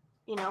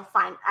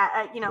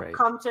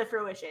 come to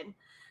fruition,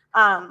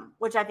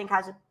 which I think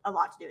has a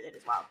lot to do with it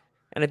as well.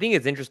 And I think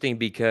it's interesting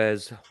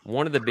because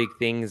one of the big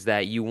things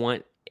that you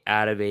want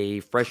out of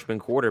a freshman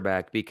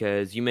quarterback,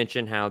 because you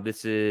mentioned how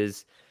this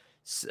is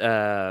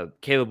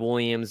Caleb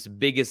Williams'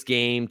 biggest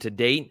game to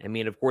date. I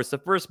mean, of course, the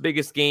first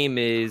biggest game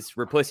is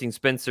replacing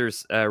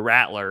Spencer's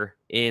Rattler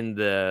in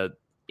the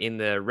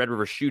Red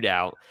River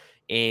Shootout,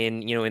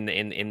 and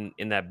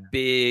in that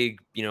big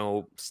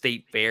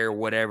state fair,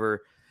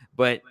 whatever.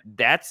 But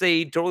that's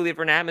a totally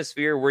different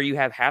atmosphere where you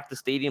have half the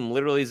stadium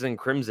literally is in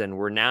crimson,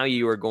 where now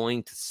you are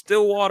going to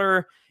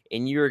Stillwater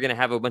and you're going to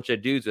have a bunch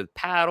of dudes with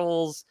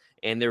paddles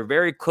and they're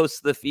very close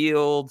to the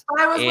field.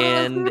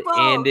 And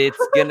it's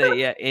going to,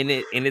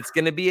 it's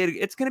going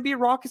to be a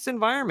raucous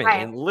environment.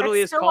 Right. And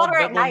literally it's Stillwater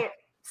called at night.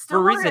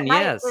 Stillwater reason, at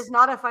night yes. is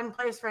not a fun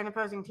place for an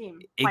opposing team.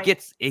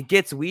 It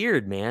gets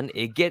weird, man.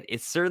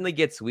 It certainly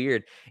gets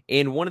weird.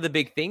 And one of the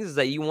big things is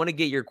that you want to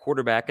get your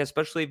quarterback,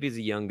 especially if he's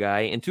a young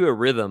guy, into a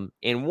rhythm.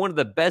 And one of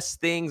the best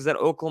things that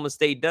Oklahoma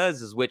State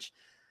does is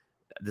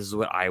this is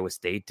what Iowa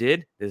State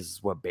did. This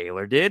is what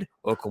Baylor did.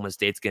 Oklahoma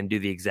State's going to do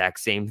the exact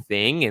same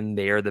thing, and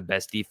they are the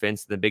best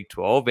defense in the Big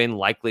 12 and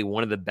likely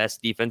one of the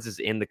best defenses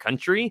in the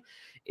country.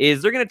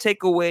 Is they're going to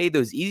take away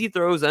those easy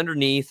throws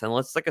underneath,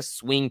 unless it's like a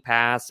swing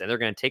pass, and they're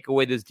going to take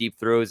away those deep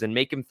throws and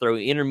make them throw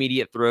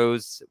intermediate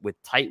throws with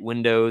tight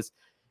windows,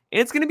 and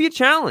it's going to be a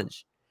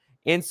challenge.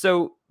 And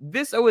so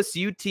this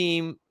OSU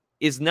team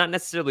is not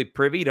necessarily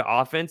privy to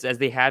offense as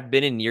they have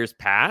been in years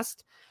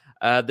past.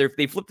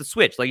 They flipped the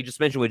switch, like you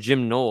just mentioned with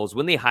Jim Knowles.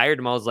 When they hired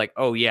him, I was like,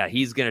 "Oh yeah,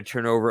 he's gonna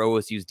turn over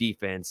OSU's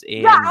defense."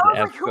 And yeah, I was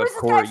like, "Who is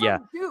this guy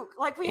from Duke?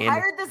 Like, we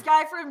hired this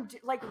guy from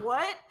like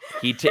what?"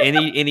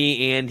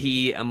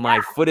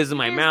 My foot is in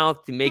my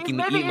mouth, making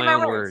me eat my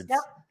own words.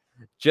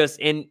 Yep.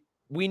 And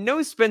we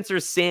know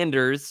Spencer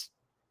Sanders.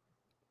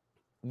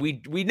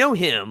 We know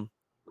him.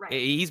 Right.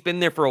 He's been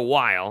there for a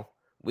while.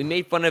 We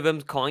made fun of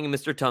him, calling him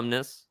Mr.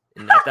 Tumnus,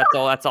 and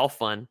that's all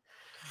fun.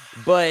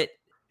 But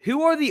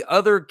who are the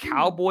other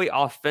Cowboy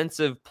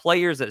offensive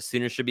players that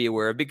Sooners should be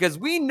aware of? Because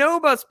we know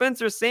about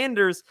Spencer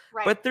Sanders,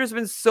 right, but there's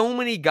been so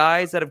many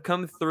guys that have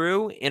come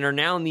through and are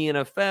now in the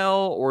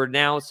NFL or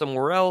now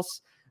somewhere else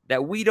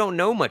that we don't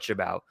know much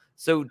about.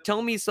 So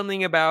tell me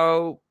something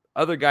about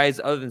other guys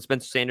other than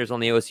Spencer Sanders on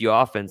the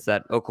OSU offense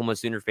that Oklahoma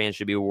Sooner fans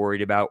should be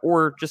worried about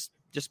or just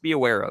be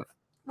aware of.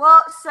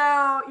 Well,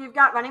 so you've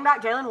got running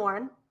back Jaylen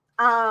Warren.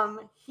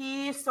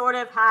 He sort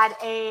of had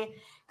a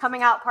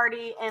coming out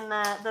party in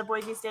the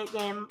Boise State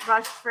game,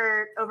 rushed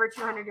for over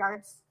 200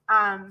 yards,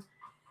 and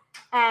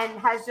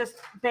has just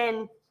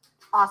been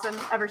awesome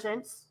ever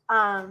since.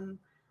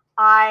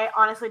 I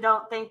honestly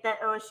don't think that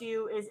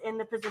OSU is in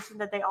the position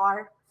that they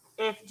are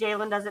if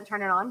Jaylen doesn't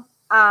turn it on.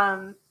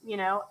 And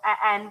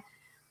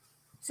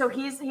so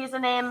he's a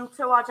name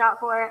to watch out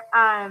for.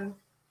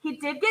 He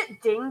did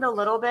get dinged a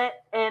little bit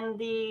in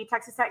the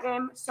Texas Tech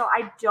game, so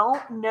I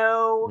don't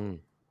know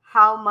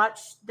how much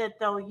that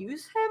they'll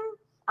use him.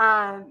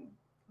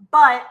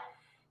 But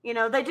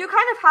they do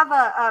kind of have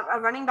a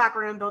running back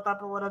room built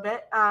up a little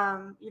bit.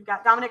 You've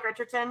got Dominic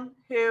Richardson,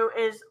 who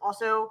is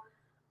also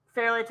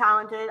fairly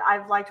talented.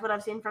 I've liked what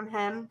I've seen from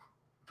him.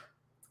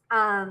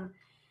 And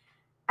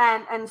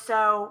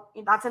so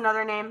that's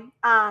another name.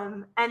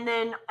 And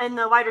then in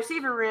the wide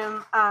receiver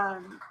room,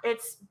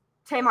 it's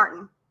Tay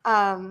Martin,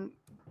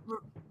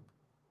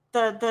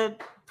 the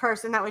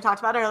person that we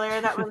talked about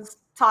earlier that was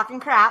talking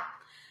crap.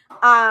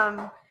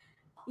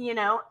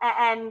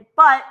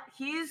 But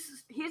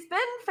he's been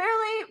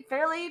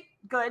fairly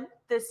good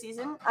this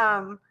season.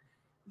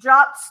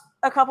 Dropped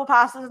a couple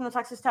passes in the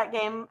Texas Tech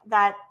game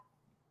that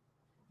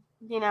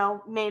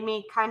made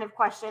me kind of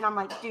question. I'm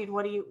like, dude,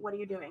 what are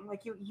you doing?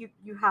 Like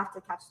you have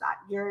to catch that.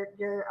 You're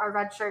a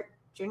redshirt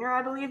junior,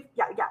 I believe.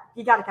 Yeah,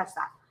 you got to catch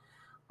that.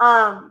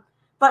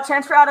 But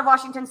transfer out of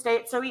Washington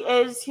State, so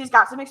he's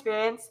got some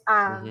experience.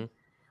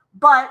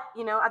 But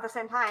at the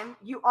same time,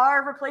 you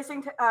are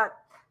replacing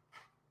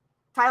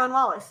Tylan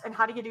Wallace, and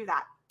how do you do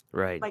that?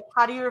 Right. Like,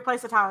 how do you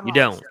replace a Tylan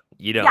Wallace?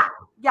 You don't.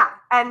 Yeah.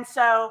 And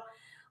so,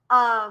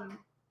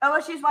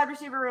 OSU's wide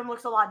receiver room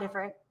looks a lot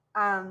different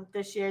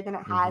this year than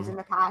it has in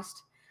the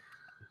past.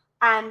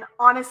 And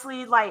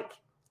honestly, like,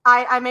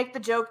 I make the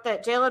joke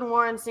that Jaylen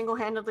Warren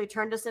single-handedly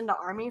turned us into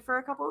Army for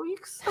a couple of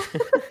weeks,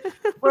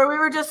 where we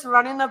were just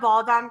running the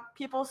ball down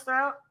people's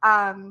throat,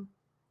 and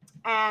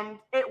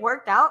it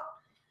worked out.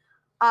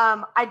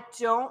 I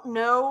don't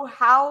know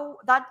how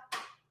that's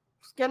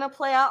going to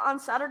play out on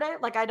Saturday.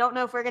 Like, I don't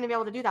know if we're going to be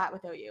able to do that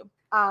with OU.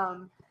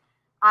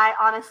 I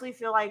honestly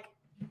feel like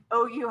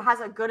OU has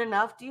a good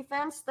enough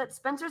defense that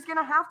Spencer's going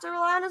to have to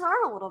rely on his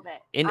arm a little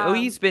bit. And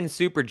OU's been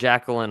super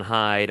Jekyll and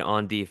Hyde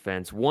on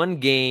defense. One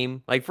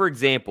game, like, for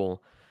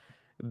example,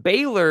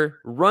 Baylor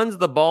runs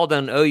the ball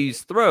down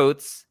OU's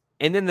throats,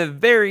 and then the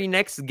very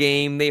next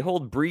game, they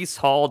hold Breece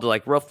Hall to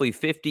like roughly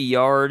 50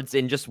 yards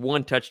and just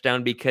one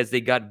touchdown because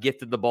they got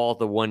gifted the ball at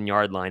the 1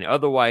 yard line.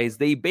 Otherwise,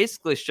 they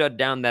basically shut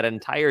down that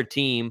entire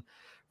team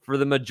for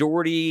the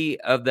majority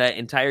of that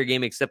entire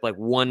game, except like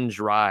one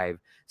drive.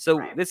 So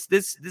this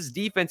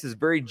defense is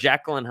very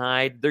Jekyll and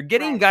Hyde. They're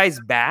getting guys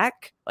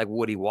back like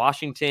Woody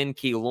Washington,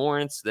 Key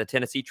Lawrence, the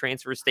Tennessee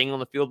transfer, staying on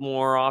the field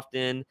more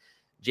often.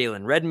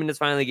 Jalen Redmond is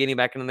finally getting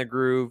back into the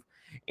groove.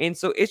 And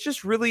so it's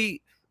just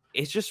really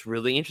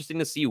interesting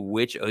to see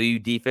which OU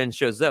defense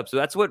shows up. So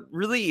that's what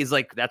really is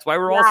like, that's why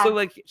we're also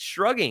like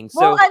shrugging.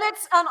 Well, and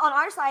it's on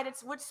our side,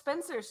 it's which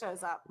Spencer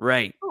shows up.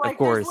 Right. Like, of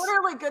course. There's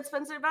literally good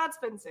Spencer, bad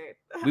Spencer.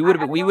 We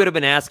would have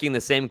been asking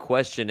the same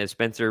question if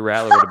Spencer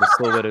Rattler would have been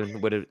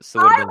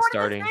starting. I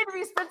wanted to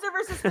be Spencer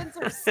versus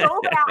Spencer so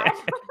bad.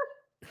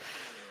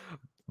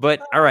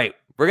 But all right,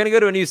 we're gonna go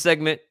to a new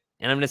segment.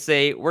 And I'm going to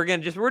say we're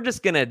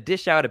just going to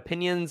dish out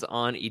opinions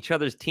on each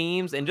other's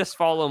teams and just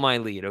follow my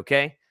lead,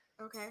 okay?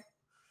 Okay.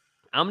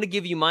 I'm going to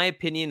give you my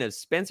opinion of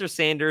Spencer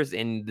Sanders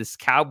and this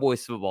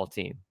Cowboys football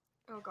team.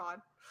 Oh,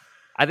 God.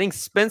 I think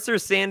Spencer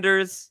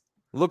Sanders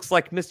looks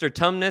like Mr.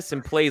 Tumnus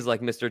and plays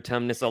like Mr.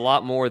 Tumnus a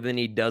lot more than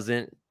he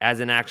doesn't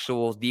as an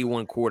actual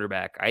D1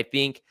 quarterback. I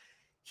think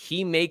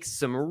he makes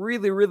some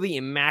really, really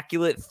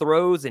immaculate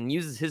throws and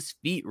uses his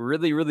feet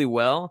really, really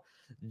well,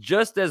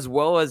 just as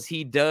well as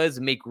he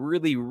does make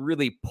really,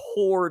 really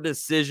poor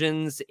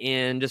decisions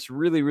and just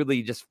really,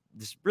 really, just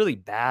really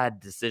bad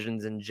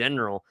decisions in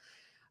general.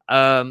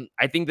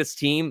 I think this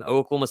team,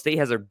 Oklahoma State,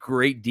 has a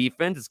great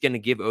defense. It's going to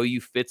give OU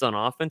fits on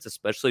offense,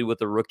 especially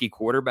with a rookie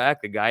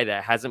quarterback, a guy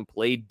that hasn't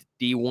played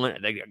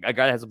D1, a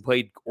guy that hasn't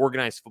played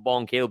organized football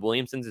in Caleb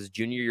Williams since his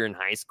junior year in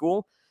high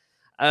school.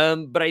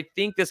 But I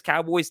think this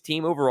Cowboys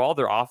team overall,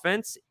 their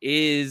offense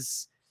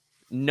is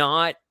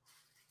not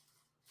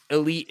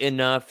elite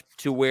enough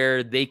to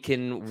where they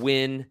can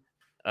win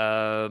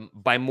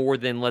by more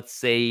than, let's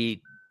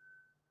say,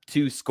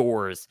 2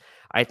 scores.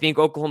 I think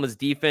Oklahoma's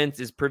defense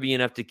is privy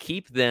enough to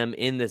keep them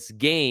in this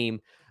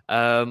game,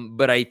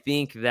 but I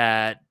think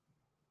that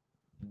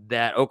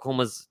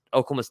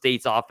Oklahoma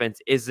State's offense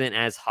isn't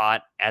as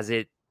hot as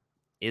it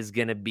is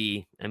going to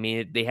be. I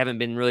mean, they haven't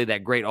been really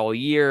that great all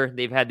year.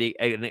 They've had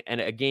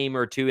a game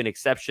or two, an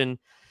exception,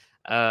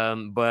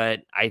 but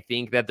I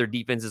think that their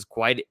defense is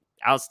quite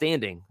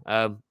outstanding.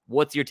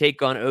 What's your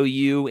take on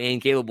OU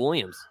and Caleb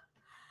Williams?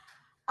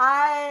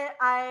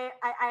 I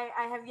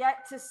have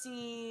yet to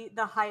see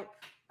the hype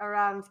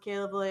around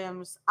Caleb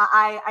Williams.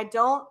 I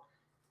don't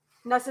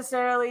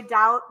necessarily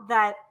doubt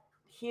that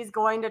he's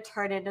going to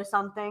turn into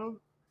something.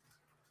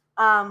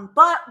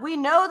 But we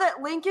know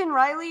that Lincoln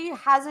Riley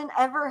hasn't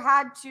ever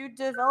had to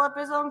develop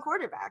his own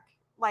quarterback,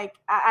 like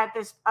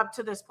up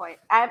to this point.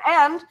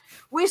 And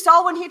we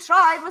saw when he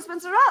tried with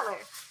Spencer Rattler.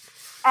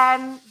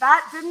 And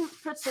that didn't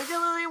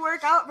particularly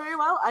work out very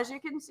well. As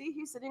you can see,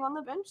 he's sitting on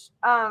the bench.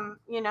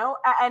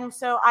 And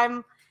so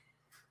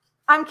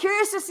I'm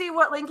curious to see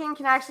what Lincoln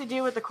can actually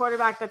do with the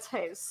quarterback that's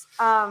his.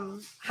 How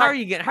are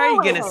you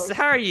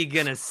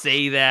gonna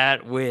say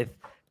that with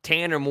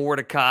Tanner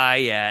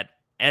Mordecai at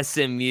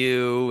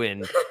SMU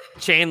and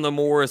Chandler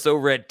Morris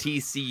over at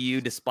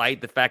TCU,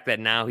 despite the fact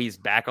that now he's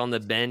back on the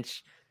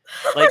bench?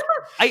 Like,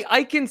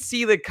 I can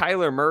see the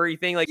Kyler Murray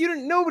thing. Like,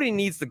 nobody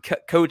needs to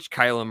coach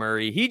Kyler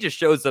Murray. He just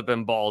shows up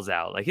and balls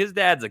out. Like, his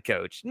dad's a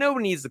coach.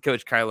 Nobody needs to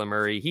coach Kyler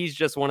Murray. He's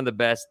just one of the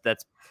best.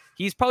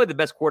 He's probably the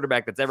best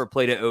quarterback that's ever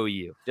played at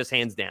OU, just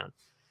hands down.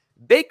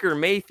 Baker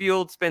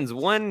Mayfield spends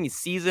one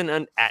season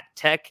at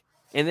Tech,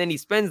 and then he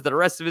spends the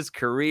rest of his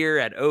career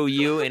at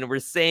OU, and we're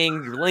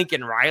saying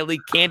Lincoln Riley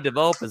can't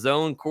develop his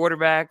own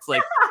quarterbacks.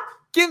 Like,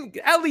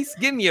 at least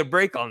give me a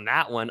break on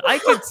that one. I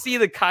could see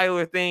the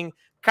Kyler thing.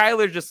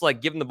 Kyler just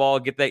like give him the ball,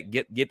 get the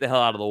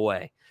hell out of the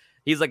way.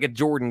 He's like a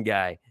Jordan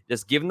guy.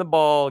 Just give him the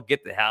ball,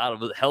 get the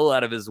hell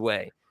out of his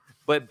way.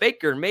 But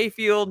Baker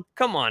Mayfield,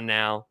 come on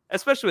now.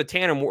 Especially with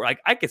Tanner Moore. Like,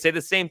 I could say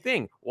the same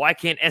thing. Why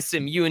can't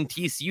SMU and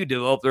TCU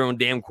develop their own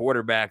damn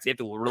quarterbacks? They have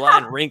to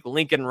rely on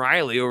Lincoln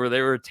Riley over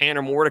there or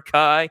Tanner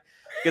Mordecai.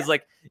 Because,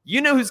 like,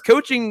 you know who's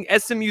coaching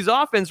SMU's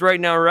offense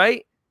right now,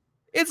 right?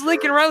 It's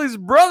Lincoln Riley's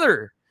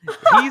brother.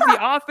 He's the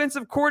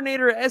offensive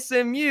coordinator at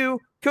SMU,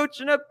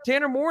 coaching up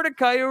Tanner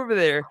Mordecai over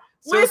there.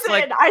 So listen, it's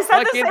like, I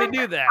said why can't they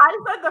do that? I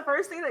said the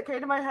first thing that came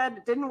to my head.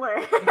 It didn't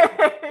work.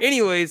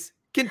 Anyways,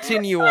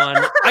 continue on.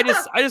 I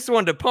just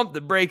wanted to pump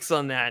the brakes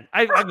on that.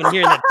 I've been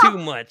hearing that too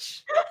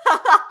much.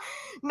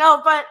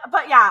 No, but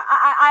yeah,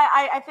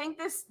 I think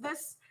this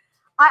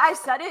I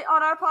said it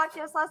on our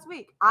podcast last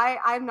week.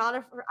 I'm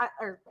not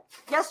or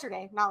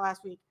yesterday, not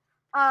last week.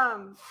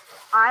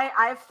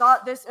 I've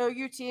thought this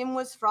OU team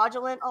was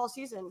fraudulent all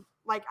season.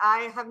 Like,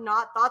 I have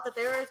not thought that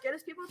they were as good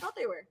as people thought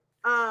they were.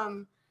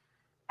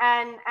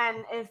 And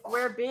if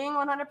we're being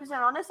 100%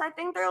 honest, I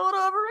think they're a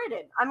little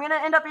overrated. I'm going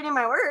to end up eating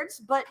my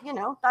words, but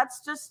that's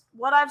just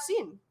what I've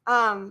seen.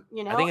 I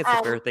think it's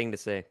a fair thing to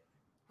say.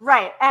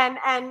 Right. And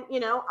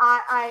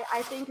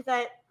I think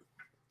that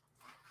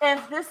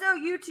if this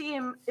OU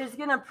team is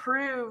going to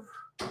prove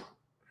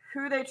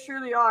who they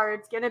truly are,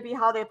 it's going to be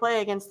how they play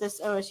against this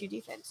OSU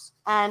defense.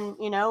 And,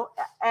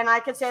 and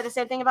I could say the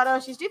same thing about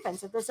OSU's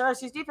defense. If this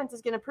OSU's defense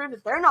is going to prove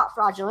that they're not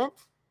fraudulent,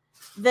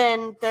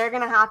 then they're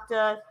going to have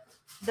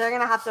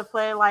to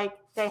play like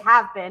they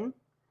have been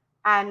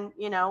and,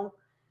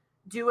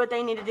 do what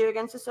they need to do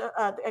against this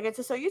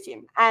OU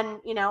team.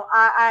 And,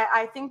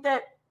 I think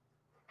that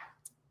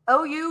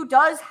OU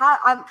does have,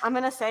 I'm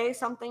going to say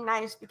something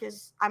nice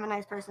because I'm a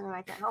nice person and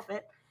I can't help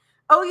it.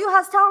 OU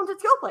has talented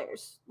skill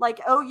players.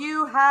 Like,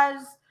 OU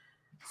has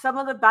some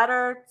of the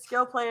better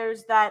skill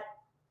players that,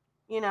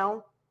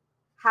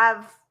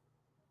 have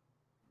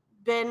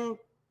been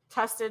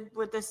tested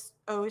with this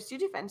OSU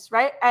defense,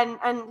 right?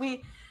 And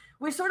we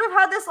sort of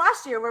had this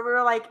last year where we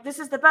were like, this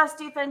is the best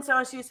defense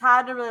OSU's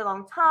had in a really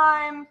long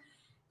time,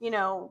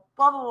 blah,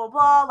 blah, blah,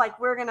 blah. Like,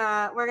 we're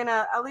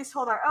gonna at least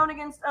hold our own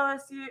against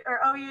OSU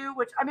or OU,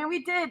 which, I mean,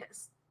 we did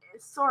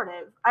sort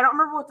of. I don't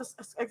remember what the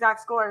exact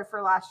score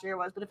for last year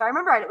was, but if I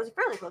remember right, it was a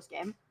fairly close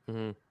game.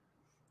 Mm-hmm.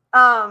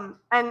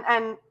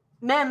 And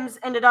Mims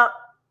ended up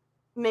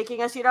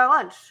making us eat our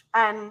lunch.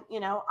 And,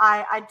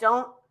 I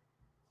don't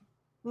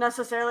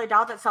necessarily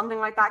doubt that something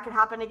like that could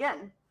happen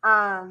again.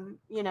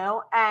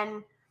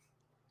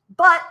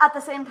 But at the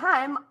same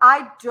time,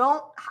 I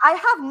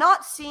have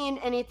not seen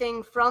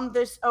anything from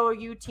this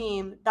OU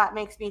team that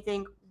makes me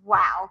think,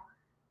 wow,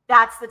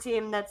 that's the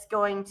team that's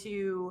going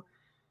to,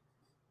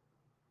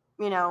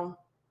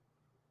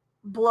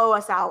 blow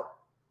us out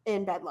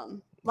in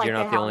Bedlam. Like you're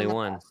not the only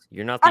one.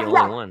 You're not the only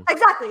one.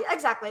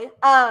 Exactly.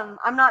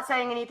 I'm not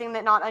saying anything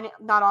that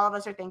not all of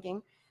us are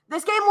thinking.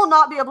 This game will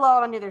not be a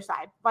blowout on either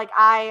side. Like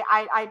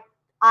I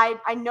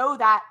know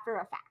that for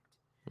a fact,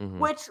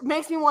 which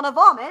makes me want to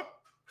vomit.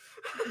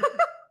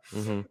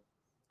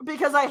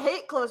 Because I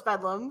hate close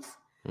bedlams.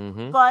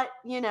 But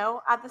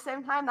at the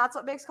same time, that's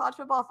what makes college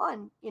football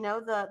fun.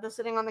 The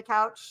sitting on the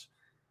couch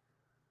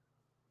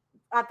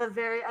at the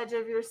very edge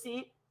of your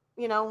seat,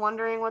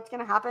 wondering what's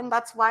going to happen.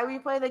 That's why we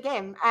play the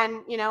game.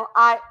 And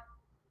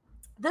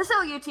this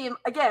OU team,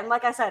 again,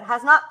 like I said,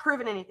 has not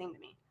proven anything to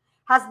me.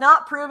 Has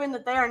not proven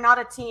that they are not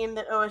a team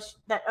that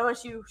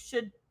OSU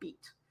should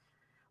beat.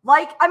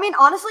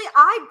 Honestly,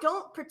 I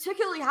don't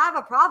particularly have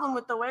a problem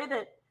with the way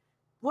that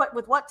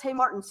with what Tay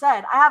Martin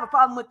said. I have a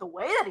problem with the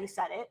way that he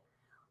said it,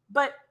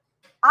 but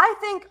I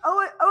think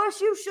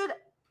OSU should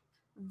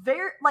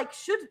very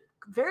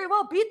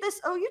well beat this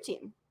OU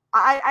team.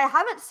 I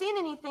haven't seen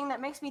anything that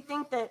makes me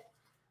think that,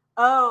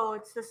 oh,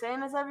 it's the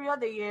same as every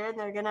other year and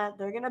they're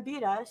gonna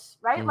beat us,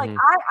 right? Like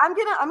I'm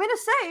gonna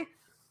say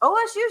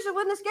OSU should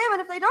win this game,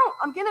 and if they don't,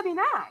 I'm gonna be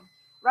mad,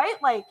 right?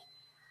 Like.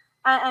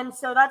 And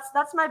so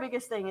that's my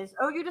biggest thing is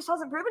OU just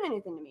hasn't proven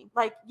anything to me.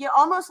 Like, you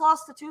almost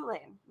lost to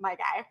Tulane, my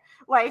guy.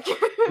 Like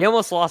you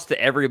almost lost to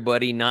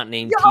everybody not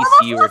named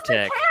TCU or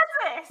Tech.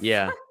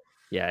 Yeah.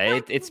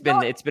 It's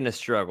been a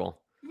struggle.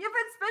 You've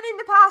been spending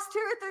the past 2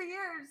 or 3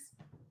 years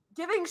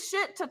giving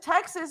shit to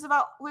Texas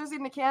about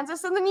losing to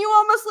Kansas, and then you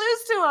almost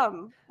lose to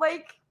them.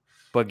 Like,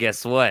 but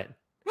guess what?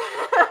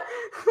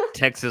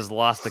 Texas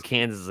lost to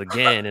Kansas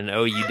again, and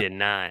OU did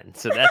not.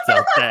 So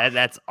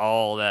that's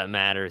all that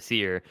matters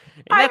here.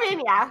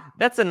 And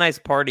that's a nice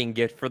parting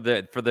gift for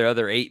the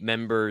other 8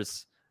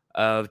 members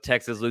of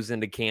Texas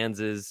losing to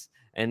Kansas.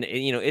 And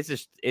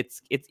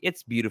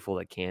it's beautiful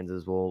that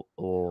Kansas will.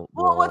 Well,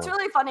 what's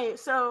really funny?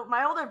 So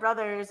my older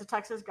brother is a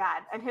Texas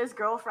grad, and his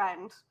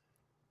girlfriend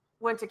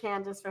went to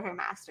Kansas for her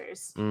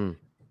master's.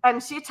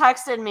 And she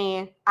texted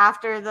me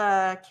after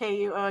the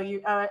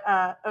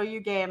OU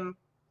game.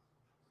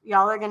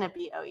 Y'all are gonna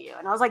beat OU,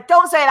 and I was like,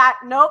 "Don't say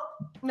that. Nope,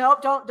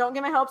 don't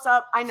get my hopes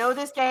up. I know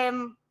this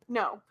game,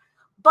 no."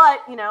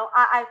 But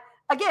I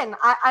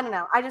don't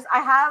know. I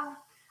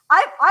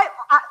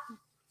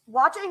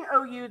watching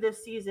OU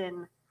this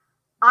season.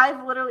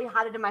 I've literally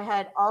had it in my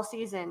head all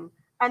season,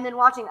 and then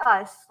watching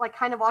us, like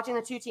kind of watching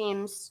the two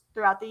teams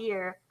throughout the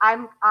year.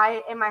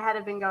 I in my head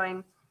have been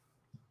going,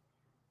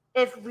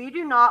 if we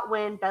do not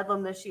win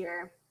Bedlam this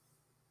year,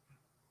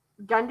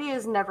 Gundy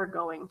is never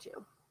going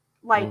to.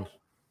 Like.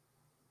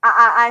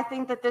 I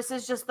think that this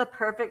is just the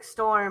perfect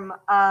storm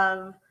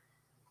of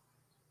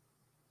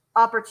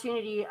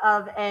opportunity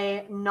of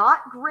a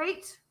not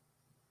great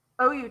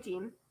OU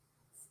team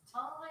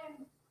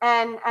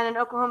and an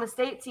Oklahoma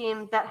State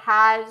team that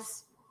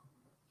has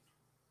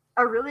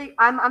a really,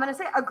 I'm going to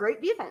say, a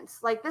great defense.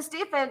 Like, this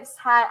defense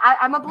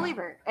I'm a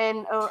believer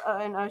in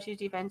OSU's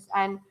defense,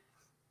 and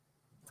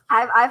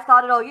I've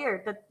thought it all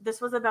year that this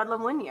was a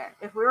Bedlam win year.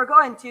 If we were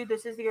going to,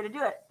 this is the year to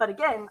do it. But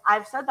again,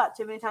 I've said that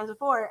too many times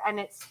before, and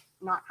it's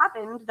not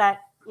happened.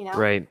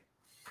 Right.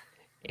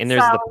 And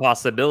there's the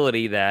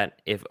possibility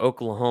that if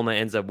Oklahoma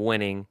ends up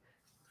winning,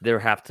 there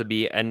have to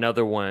be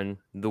another one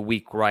the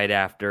week right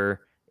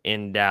after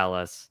in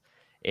Dallas,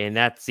 and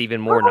that's even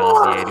more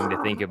nauseating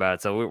to think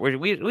about. So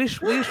we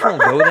just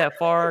won't go that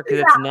far because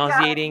it's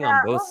nauseating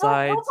on both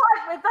sides.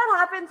 If that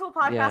happens, we'll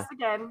podcast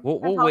again.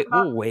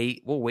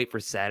 We'll wait for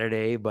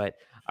Saturday. But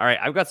all right,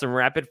 I've got some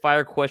rapid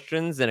fire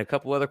questions and a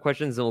couple other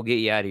questions, and we'll get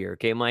you out of here.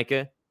 Okay,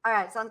 Micah? All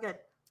right, sounds good.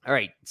 All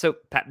right, so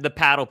the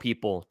paddle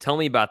people, tell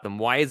me about them.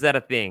 Why is that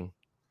a thing?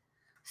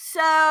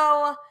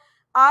 So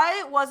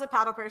I was a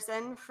paddle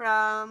person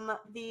from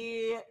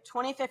the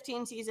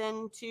 2015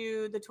 season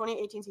to the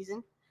 2018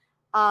 season.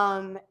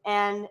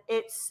 And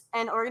it's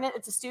a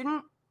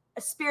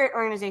spirit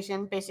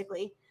organization,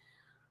 basically,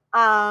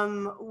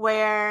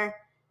 where,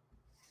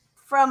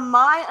 from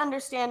my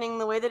understanding,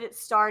 the way that it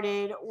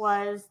started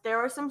was there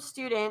were some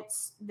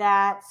students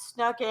that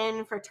snuck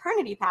in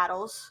fraternity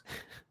paddles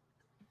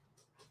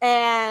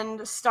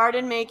and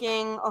started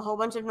making a whole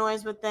bunch of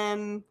noise with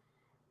them.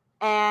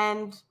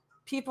 And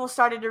people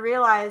started to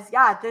realize,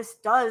 this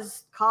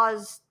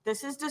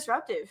is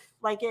disruptive.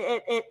 Like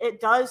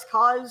it does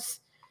cause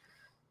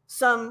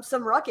some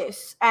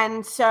ruckus.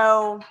 And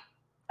so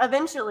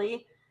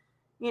eventually,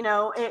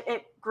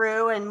 it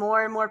grew and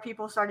more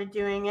people started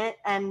doing it,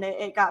 and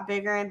it got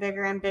bigger and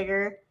bigger and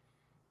bigger.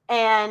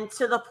 And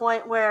to the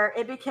point where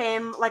it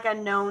became like a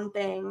known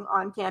thing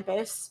on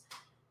campus.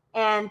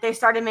 And they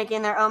started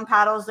making their own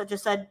paddles that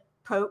just said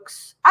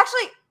Pokes.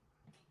 Actually,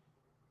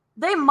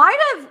 they might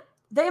have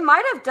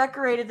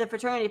decorated the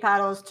fraternity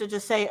paddles to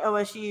just say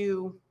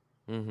OSU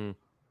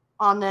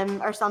on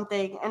them or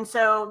something. And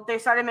so they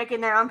started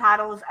making their own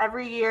paddles.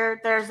 Every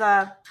year there's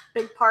a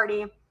big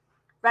party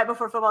right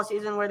before football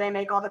season where they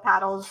make all the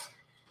paddles.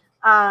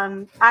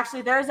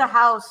 Actually, there's a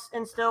house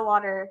in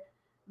Stillwater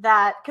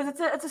that, because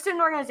it's a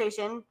student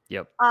organization.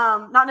 Yep.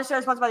 Not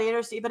necessarily sponsored by the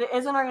university, but it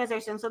is an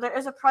organization. So there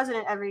is a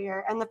president every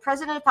year, and the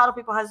president of Paddle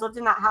People has lived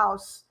in that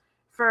house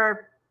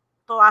for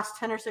the last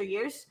 10 or so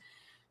years.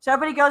 So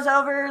everybody goes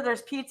over.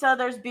 There's pizza,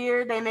 there's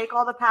beer. They make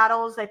all the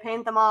paddles. They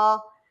paint them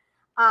all,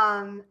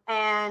 and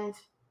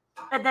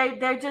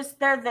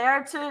they're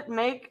there to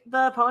make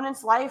the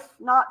opponent's life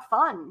not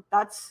fun.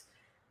 That's,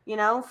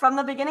 from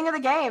the beginning of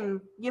the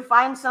game, you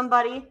find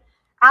somebody.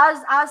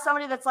 As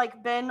somebody that's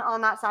like been on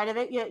that side of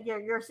it,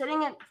 you're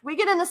sitting we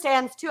get in the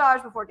stands 2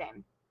 hours before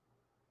game,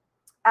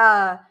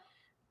 an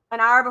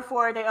hour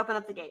before they open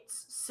up the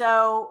gates.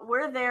 So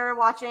we're there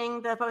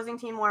watching the opposing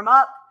team warm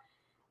up.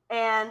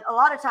 And a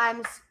lot of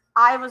times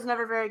I was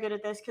never very good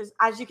at this because,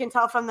 as you can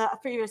tell from the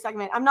previous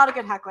segment, I'm not a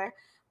good heckler.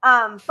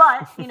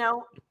 But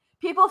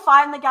people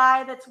find the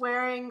guy that's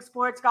wearing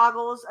sports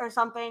goggles or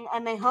something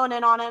and they hone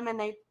in on him and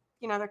they,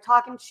 they're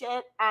talking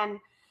shit, and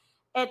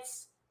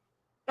it's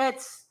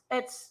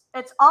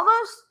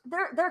almost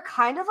they're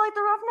kind of like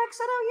the Roughnecks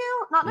at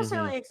OU, not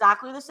necessarily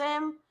exactly the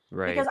same,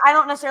 Right. Because I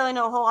don't necessarily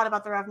know a whole lot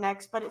about the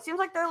Roughnecks, but it seems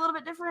like they're a little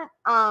bit different.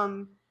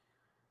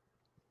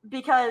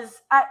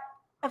 Because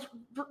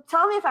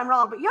tell me if I'm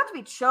wrong, but you have to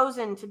be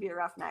chosen to be a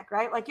Roughneck,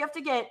 right? Like you have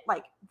to get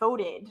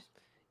voted.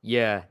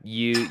 Yeah,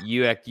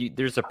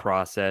 there's a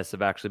process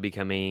of actually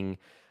becoming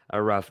a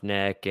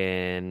Roughneck,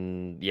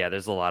 and yeah,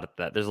 there's a lot of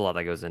that. There's a lot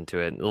that goes into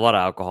it. A lot of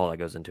alcohol that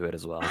goes into it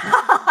as well.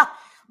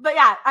 But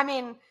yeah, I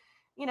mean,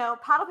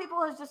 Paddle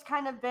People has just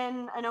kind of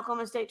been an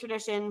Oklahoma State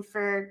tradition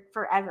for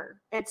forever.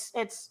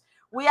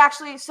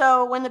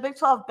 So when the Big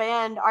 12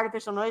 banned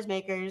artificial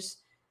noisemakers,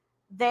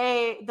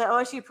 the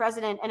OSU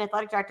president and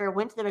athletic director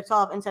went to the Big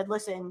 12 and said,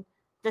 listen,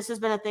 this has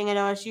been a thing at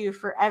OSU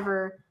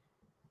forever.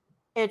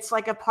 It's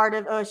like a part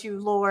of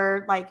OSU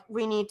lore. Like,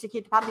 we need to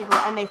keep the Paddle People.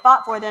 And they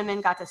fought for them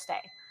and got to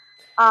stay.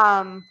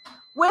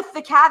 With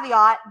the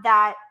caveat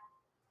that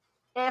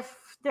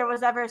if there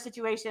was ever a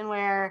situation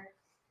where,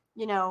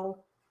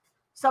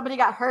 somebody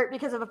got hurt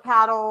because of a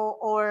paddle,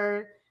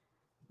 or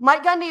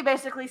Mike Gundy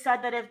basically said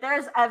that if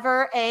there's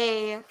ever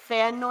a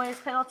fan noise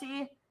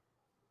penalty,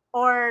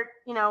 or,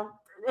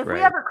 if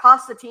we ever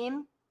cost the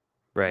team,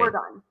 we're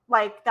done.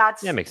 Like,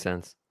 that makes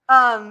sense.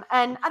 And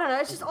I don't know,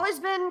 it's just always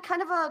been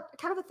kind of a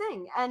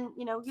thing. And,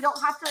 you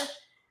don't have to,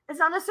 it's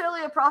not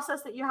necessarily a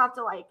process that you have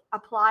to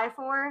apply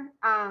for.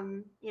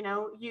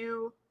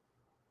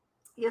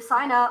 You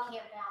sign up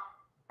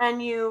and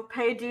you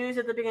pay dues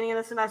at the beginning of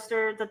the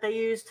semester that they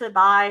use to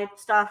buy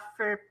stuff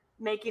for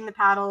making the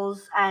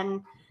paddles.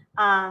 And,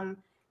 so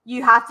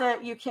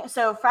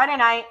Friday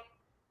night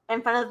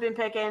in front of the Boone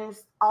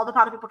Pickens, all the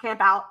Paddle People camp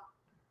out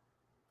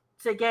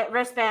to get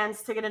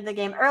wristbands to get into the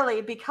game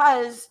early,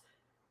 because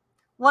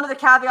one of the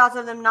caveats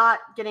of them not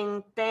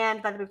getting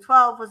banned by the Big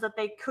 12 was that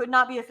they could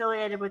not be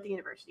affiliated with the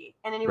university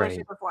in any way,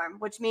 shape, or form,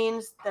 which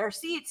means their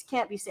seats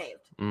can't be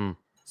saved.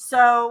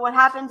 So what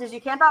happens is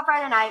you camp out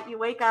Friday night, you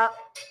wake up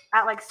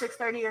at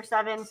 6:30 or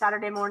 7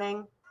 Saturday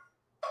morning.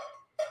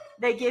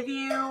 They give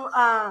you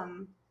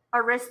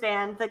a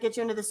wristband that gets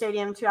you into the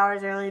stadium 2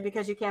 hours early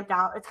because you camped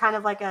out. It's kind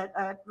of like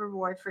a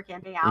reward for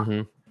camping out.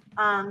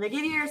 They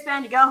give you your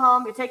wristband, you go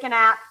home, you take a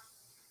nap.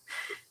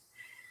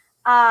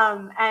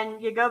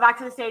 And you go back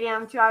to the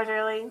stadium 2 hours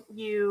early.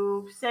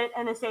 You sit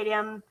in the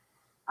stadium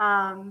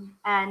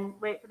and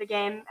wait for the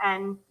game.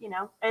 And,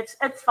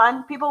 it's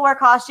fun. People wear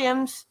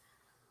costumes.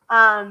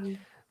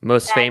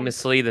 Most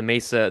famously, the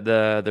Mesa,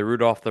 the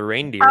Rudolph the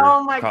Reindeer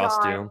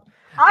costume.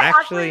 God.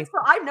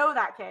 I know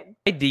that kid.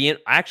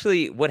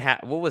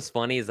 What was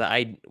funny is that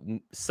I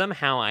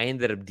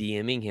ended up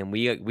DMing him.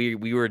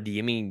 We were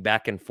DMing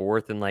back and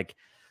forth, and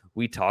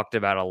we talked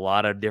about a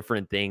lot of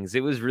different things. It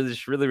was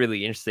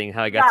really interesting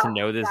how I got to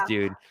know this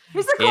dude.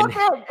 He's a cool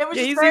kid. It was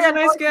he's a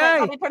nice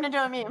guy. He turned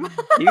into a meme.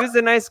 He was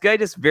a nice guy,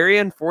 just very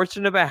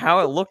unfortunate about how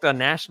it looked on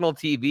national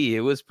TV.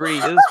 It was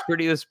pretty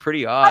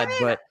odd.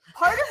 But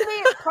part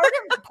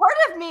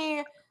of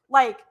me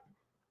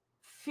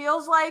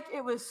feels like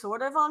it was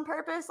sort of on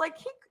purpose.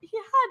 He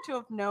had to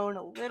have known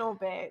a little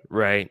bit,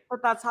 right?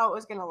 But that's how it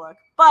was gonna look.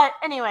 But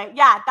anyway,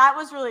 yeah, that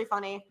was really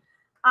funny.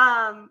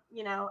 And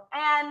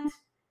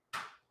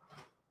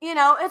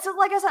it's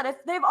like I said,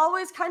 they've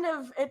always kind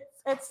of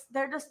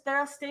they're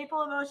a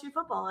staple of OSU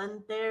football,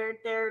 and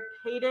they're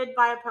hated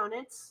by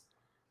opponents.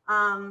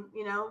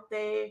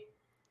 They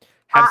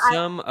have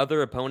some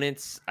other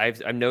opponents.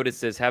 I've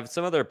noticed this. Have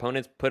some other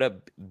opponents put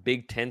up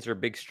big tents or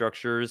big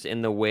structures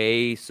in the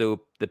way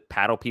so the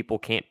Paddle People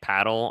can't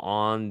paddle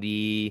on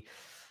the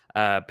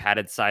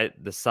padded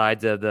the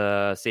sides of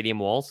the stadium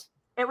walls?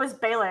 It was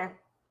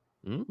Baylor.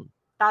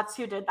 That's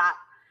who did that.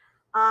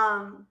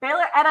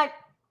 Baylor, and I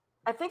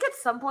think at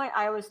some point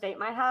Iowa State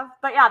might have,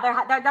 but yeah, there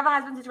definitely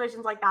has been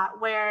situations like that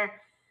where,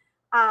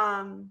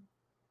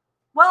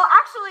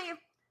 actually,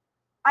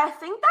 I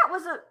think that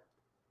was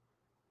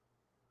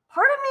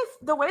part of me.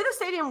 The way the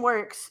stadium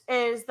works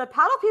is the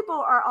Paddle People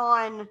are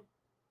on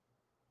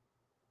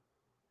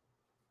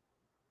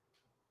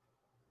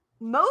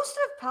most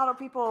of Paddle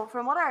People,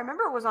 from what I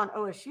remember, was on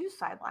OSU's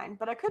sideline,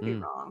 but I could be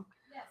wrong.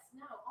 Yes,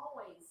 no,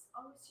 always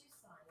OSU's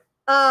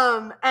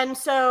side. And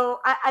so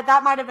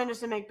that might have been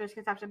just a make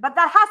misconception, but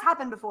that has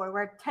happened before,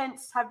 where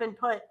tents have been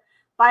put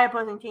by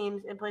opposing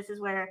teams in places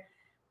where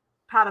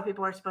Paddle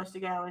People are supposed to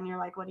go, and you're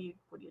like, what do you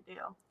do?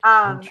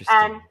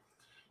 And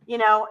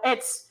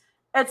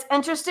it's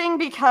interesting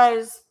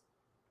because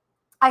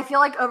I feel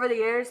like over the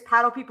years,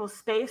 Paddle People's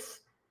space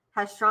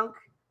has shrunk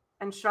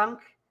and shrunk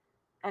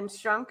and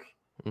shrunk.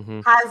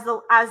 Mm-hmm.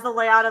 As the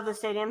layout of the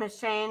stadium has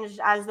changed,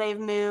 as they've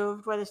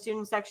moved where the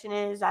student section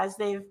is, as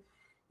they've,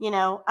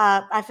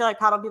 I feel like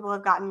Paddle People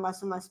have gotten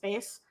less and less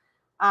space.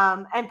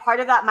 And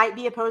part of that might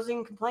be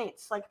opposing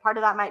complaints. Like part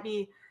of that might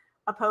be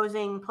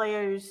opposing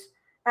players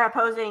or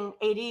opposing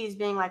ADs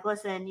being like,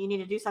 listen, you need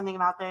to do something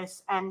about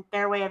this. And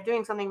their way of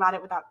doing something about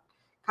it without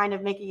kind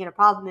of making it a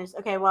problem is,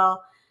 okay,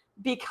 well,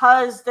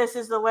 because this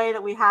is the way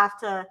that we have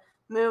to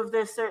move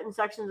this certain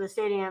section of the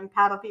stadium,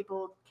 Paddle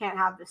People can't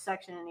have this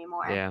section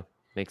anymore. Yeah.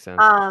 Makes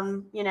sense.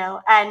 And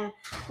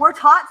we're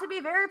taught to be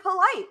very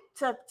polite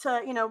to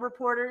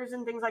reporters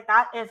and things like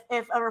that.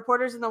 If a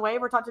reporter's in the way,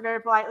 we're taught to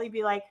very politely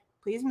be like,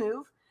 please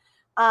move.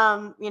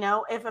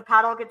 If a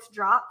paddle gets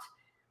dropped,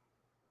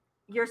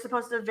 you're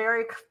supposed to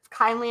very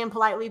kindly and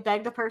politely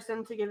beg the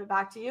person to give it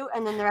back to you.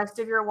 And then the rest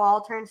of your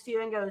wall turns to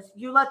you and goes,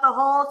 you let the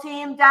whole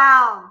team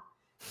down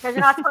because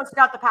you're not supposed to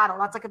drop the paddle.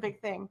 That's like a big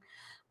thing.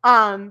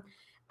 And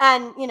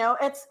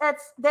it's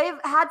they've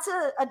had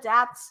to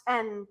adapt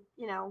and,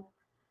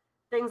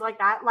 things like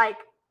that. Like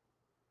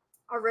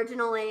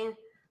originally,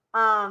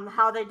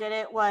 how they did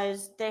it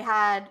was they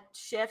had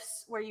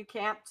shifts where you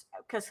camped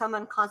because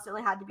someone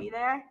constantly had to be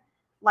there,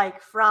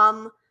 like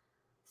from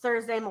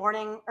Thursday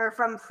morning or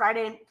from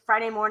Friday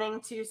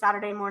morning to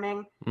Saturday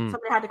morning.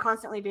 Somebody had to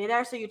constantly be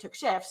there. So you took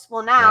shifts.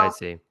 Well, now I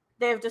see.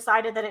 They've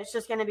decided that it's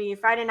just going to be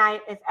Friday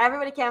night. If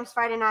everybody camps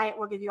Friday night,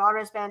 we'll give you all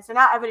wristbands. So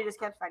now everybody just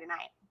camps Friday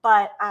night.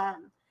 But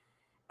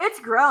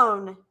it's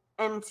grown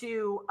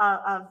into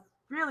a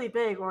really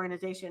big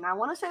organization. I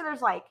want to say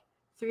there's like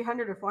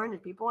 300 or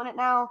 400 people in it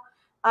now,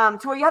 to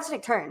where you have to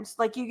take turns.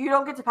 Like you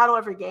don't get to paddle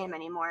every game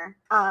anymore,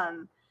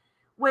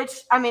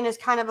 which I mean is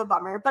kind of a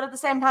bummer. But at the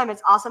same time,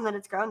 it's awesome that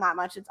it's grown that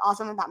much. It's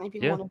awesome that many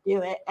people want to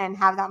do it and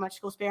have that much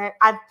school spirit.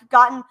 I've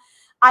gotten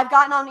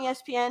on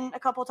ESPN a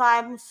couple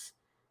times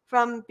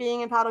from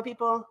being in Paddle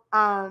People,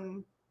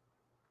 and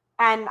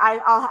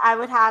I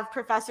would have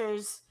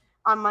professors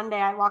on Monday.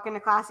 I'd walk into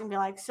class and be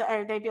like,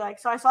 they'd be like,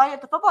 so I saw you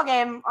at the football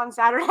game on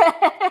Saturday.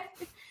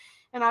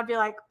 And I'd be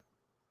like,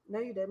 no,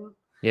 you didn't.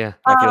 Yeah,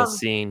 I feel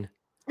seen.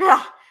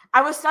 Yeah,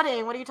 I was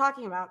studying. What are you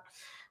talking about?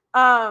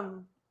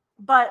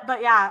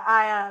 But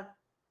yeah,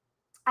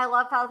 I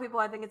love Paddle People.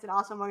 I think it's an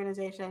awesome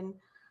organization.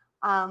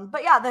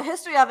 But yeah, the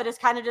history of it is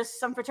kind of just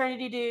some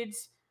fraternity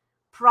dudes,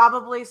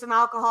 probably some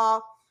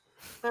alcohol.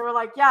 They were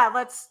like, yeah,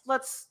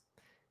 let's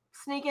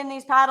sneak in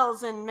these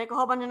paddles and make a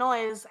whole bunch of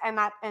noise,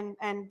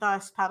 and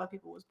thus Paddle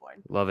People was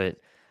born. Love it.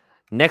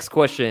 Next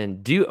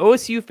question: do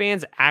OSU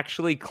fans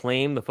actually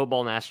claim the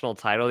football national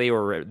title they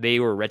were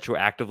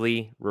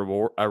retroactively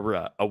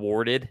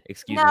awarded?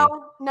 Excuse me.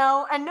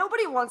 No, and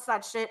nobody wants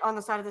that shit on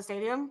the side of the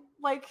stadium.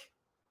 Like,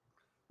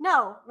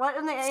 no, what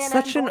in the A&M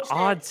Such an bullshit?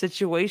 odd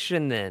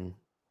situation, then,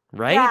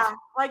 right? Yeah,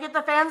 like if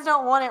the fans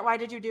don't want it, why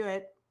did you do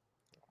it?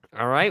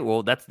 All right,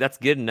 well that's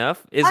good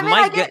enough.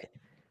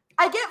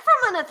 I get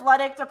from an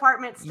athletic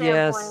department standpoint.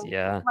 Yes,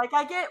 yeah. Like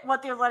I get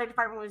what the athletic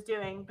department was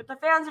doing, but the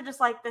fans are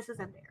just like, this is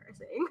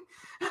embarrassing.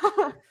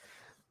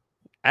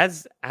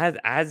 As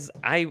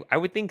I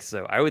would think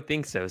so. I would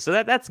think so.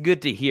 So that's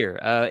good to hear.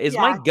 Is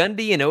Mike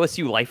Gundy an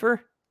OSU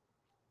lifer?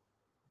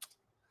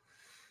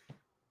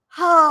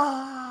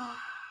 I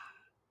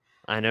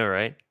know,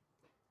 right?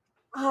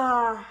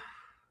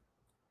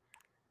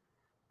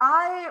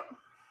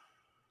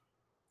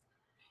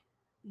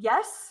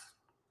 Yes.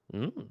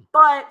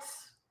 But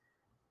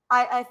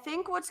I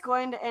think what's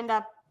going to end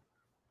up,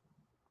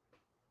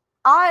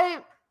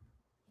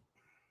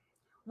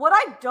 what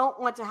I don't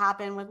want to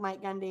happen with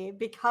Mike Gundy,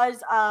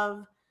 because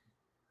of,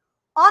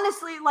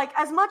 honestly, like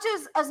as much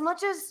as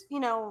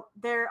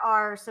there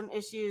are some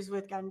issues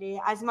with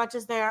Gundy, as much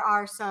as there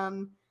are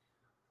some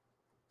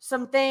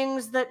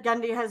things that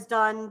Gundy has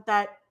done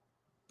that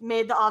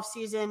made the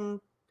offseason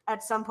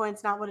at some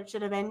points not what it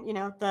should have been,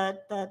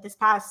 this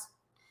past,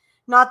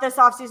 not this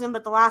offseason,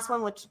 but the last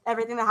one, which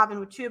everything that happened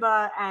with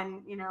Chuba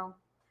and,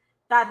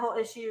 that whole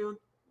issue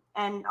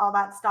and all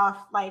that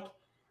stuff, like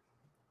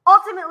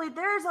ultimately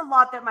there's a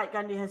lot that Mike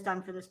Gundy has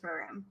done for this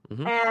program.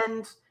 Mm-hmm.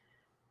 And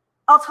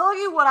I'll tell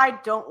you what I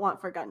don't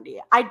want for Gundy.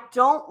 I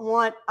don't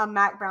want a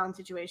Mack Brown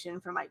situation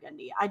for Mike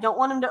Gundy. I don't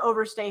want him to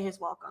overstay his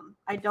welcome.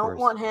 I don't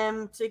want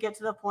him to get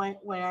to the point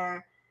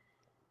where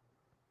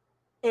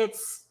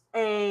it's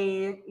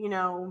a,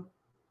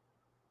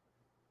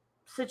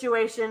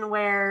 situation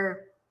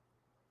where,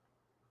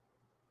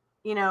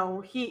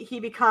 he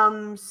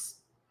becomes,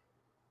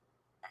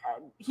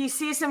 he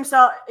sees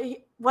himself.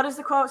 What is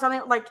the quote?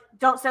 Something like,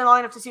 don't stay long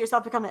enough to see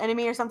yourself become an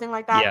enemy or something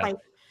like that. Yeah. Like,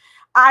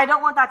 I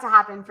don't want that to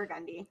happen for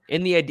Gundy.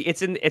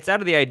 It's out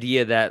of the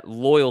idea that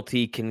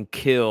loyalty can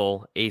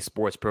kill a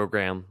sports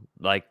program,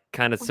 like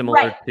kind of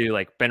similar to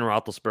like Ben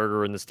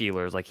Roethlisberger and the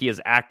Steelers. Like he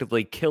is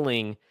actively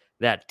killing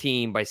that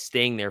team by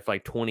staying there for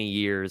like 20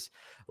 years.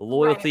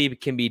 Loyalty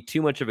can be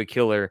too much of a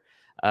killer,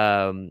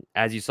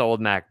 as you saw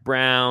with Mac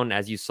Brown,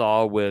 as you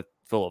saw with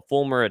Philip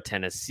Fulmer at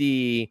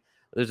Tennessee.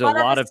 There's a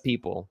lot of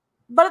people.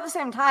 But at the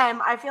same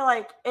time, I feel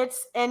like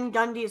it's in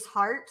Gundy's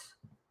heart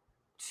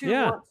to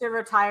want to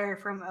retire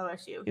from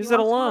OSU. He's an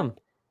alum.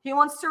 He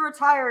wants to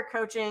retire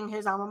coaching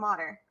his alma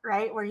mater,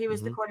 right? Where he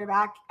was the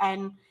quarterback.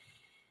 And,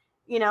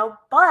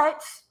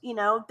 but,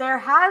 there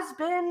has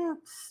been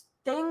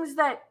things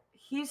that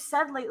he's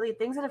said lately,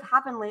 things that have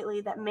happened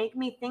lately that make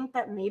me think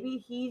that maybe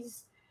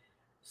he's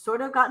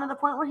sort of gotten to the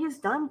point where he's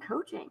done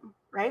coaching,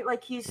 right?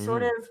 Like he's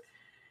sort of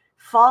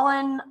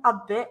fallen a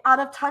bit out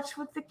of touch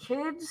with the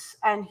kids,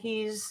 and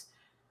he's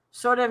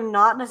sort of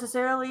not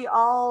necessarily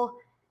all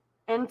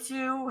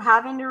into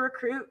having to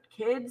recruit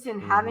kids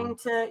and having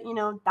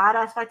to, that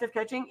aspect of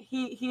coaching.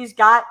 He's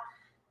got,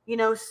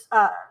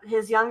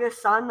 his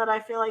youngest son that I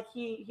feel like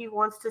he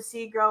wants to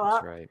see grow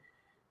up. That's right.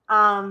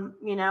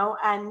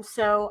 And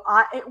so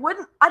I don't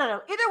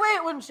know. Either way,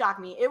 it wouldn't shock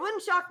me. It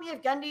wouldn't shock me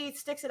if Gundy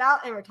sticks it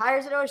out and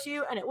retires at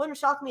OSU, and it wouldn't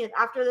shock me if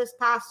after this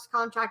past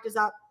contract is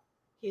up,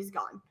 he's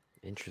gone.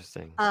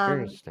 Interesting.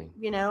 Interesting.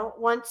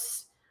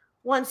 Once,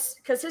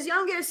 because his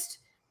youngest,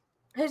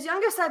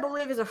 I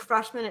believe, is a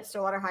freshman at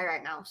Stillwater High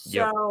right now.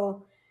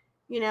 So,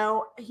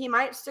 he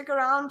might stick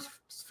around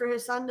for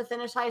his son to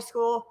finish high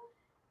school.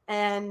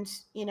 And,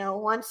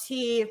 once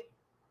he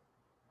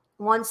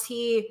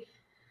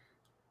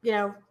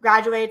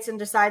graduates and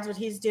decides what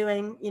he's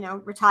doing,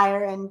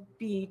 retire and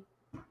be,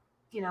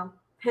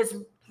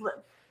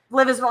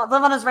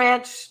 live on his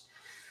ranch,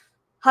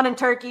 hunting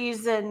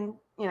turkeys and,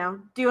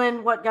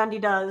 doing what Gundy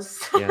does.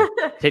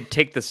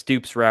 Take the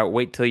Stoops route.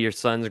 Wait till your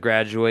sons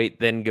graduate,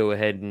 then go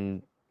ahead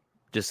and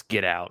just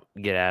get out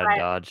of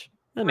Dodge.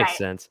 That makes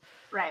sense.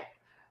 Right.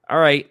 All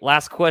right.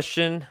 Last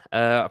question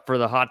for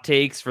the hot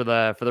takes for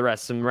the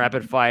rest. Some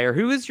rapid fire.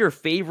 Who is your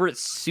favorite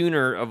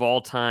Sooner of all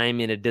time?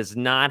 And it does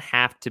not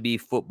have to be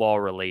football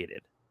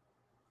related.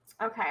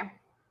 Okay.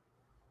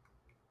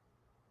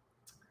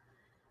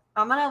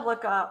 I'm gonna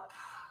look up.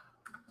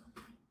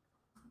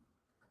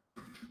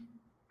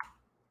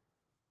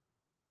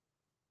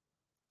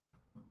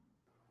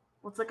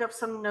 Let's look up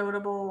some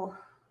notable.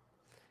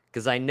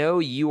 Because I know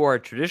you are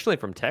traditionally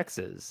from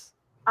Texas.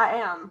 I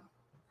am.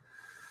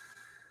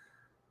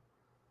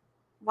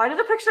 Why did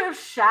a picture of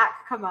Shaq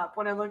come up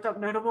when I looked up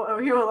notable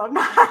OU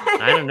alumni?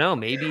 I don't know.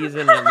 Maybe he's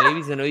an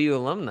OU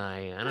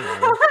alumni. I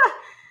don't know.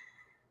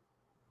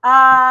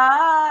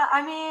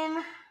 I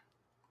mean,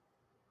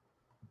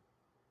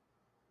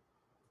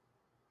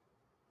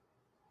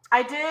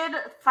 I did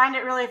find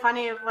it really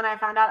funny when I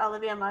found out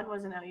Olivia Munn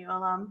was an OU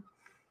alum.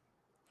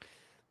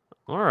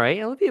 All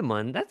right, Olivia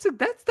Munn. That's a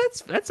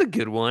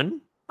good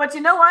one. But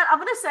you know what? I'm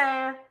gonna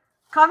say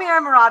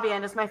Kamiar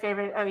Marabian is my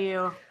favorite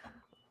OU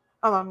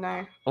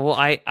alumni. Well,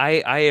 I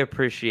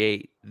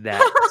appreciate that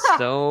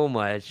so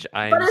much.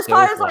 I'm but as so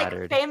far as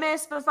flattered. I'm not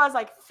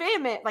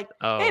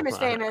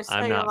famous.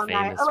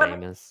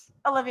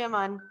 Olivia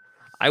Munn.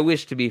 I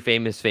wish to be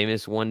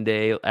famous one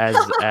day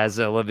as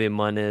Olivia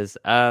Munn is.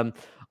 All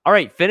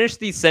right, finish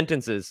these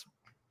sentences.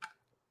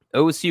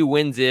 OSU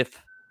wins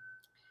if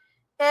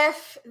good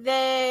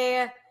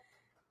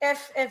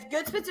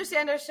Spencer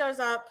Sanders shows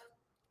up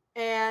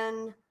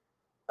and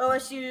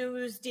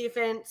OSU's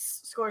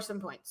defense scores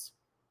some points.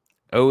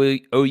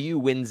 OU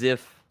wins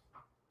if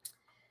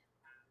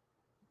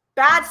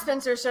bad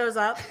Spencer shows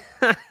up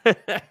and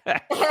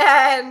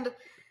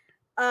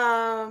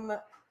I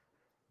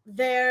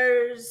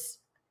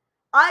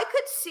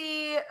could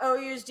see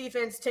OU's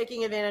defense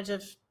taking advantage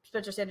of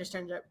Spencer Sanders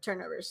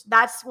turnovers.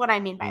 That's what I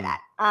mean by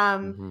that.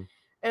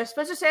 If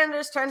Spencer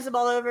Sanders turns the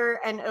ball over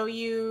and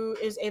OU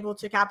is able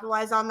to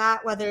capitalize on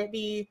that, whether it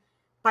be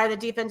by the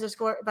defense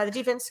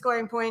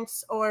scoring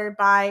points or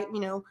by,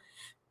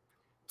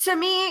 to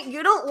me,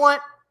 you don't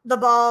want the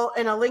ball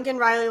in a Lincoln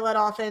Riley-led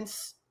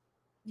offense.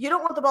 You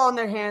don't want the ball in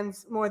their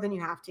hands more than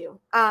you have to.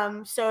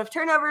 So if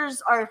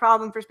turnovers are a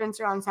problem for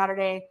Spencer on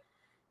Saturday,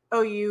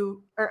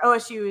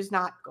 OSU is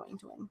not going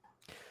to win.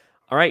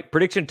 All right,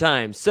 prediction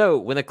time. So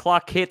when the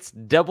clock hits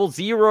double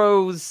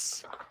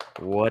zeros,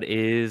 what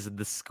is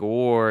the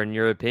score in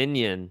your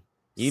opinion?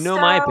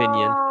 My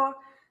opinion.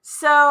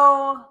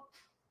 So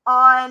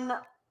on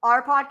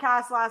our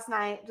podcast last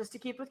night, just to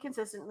keep with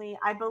consistently,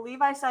 I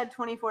believe I said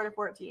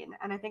 24-14,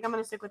 and I think I'm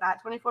going to stick with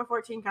that.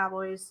 24-14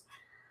 Cowboys.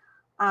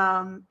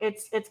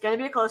 It's going to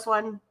be a close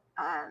one.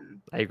 I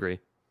agree.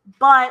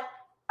 But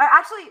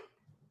actually,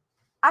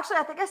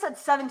 I think I said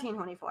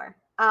 17-24.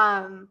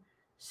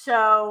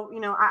 So,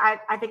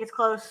 I think it's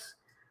close.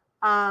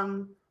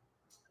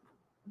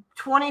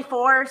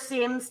 24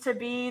 seems to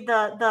be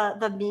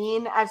the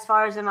mean as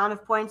far as the amount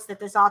of points that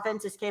this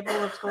offense is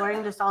capable of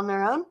scoring just on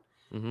their own.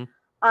 Mm-hmm.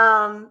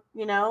 And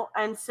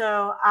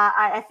so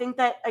I think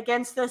that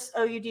against this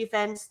OU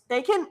defense,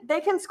 they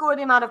can score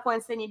the amount of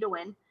points they need to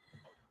win.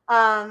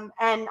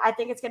 And I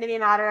think it's going to be a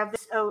matter of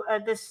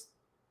this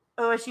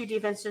OSU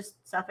defense just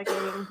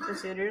suffocating the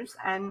Sooners.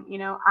 And,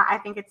 I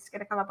think it's going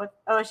to come up with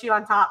OSU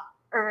on top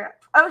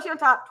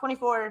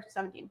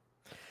 24-17.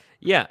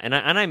 Yeah. And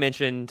I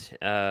mentioned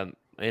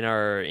in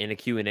a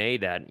Q&A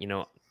that,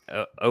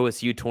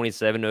 OSU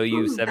 27,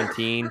 OU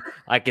 17.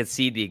 I could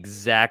see the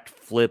exact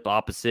flip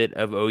opposite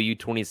of OU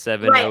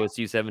 27, right.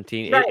 OSU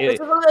 17. Right. It's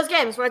one of those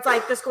games where it's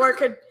like the score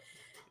could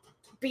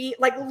be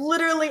like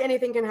literally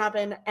anything can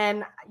happen.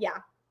 And yeah,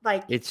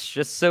 like it's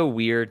just so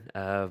weird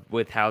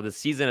with how the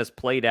season has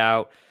played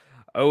out.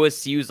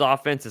 OSU's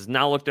offense has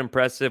not looked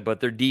impressive, but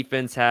their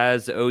defense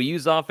has.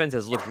 OU's offense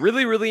has looked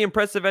really, really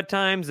impressive at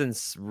times and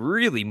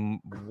really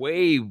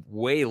way,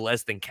 way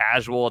less than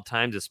casual at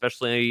times,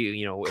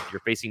 especially, if you're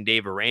facing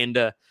Dave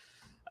Aranda.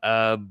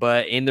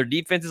 But their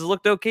defense has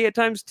looked okay at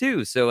times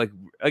too. So, like,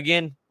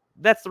 again,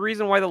 that's the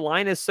reason why the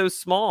line is so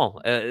small.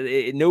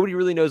 Nobody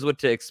really knows what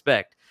to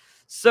expect.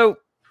 So,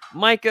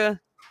 Micah,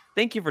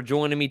 thank you for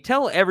joining me.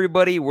 Tell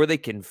everybody where they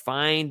can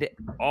find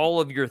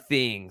all of your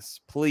things,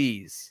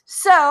 please.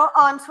 So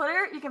on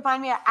Twitter, you can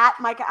find me at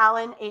Micah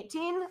Allen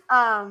 18.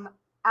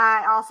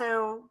 I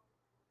also,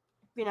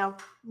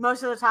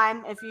 most of the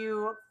time, if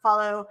you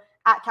follow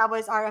at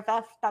Cowboys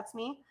RFF, that's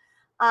me.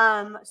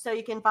 So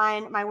you can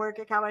find my work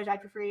at Cowboys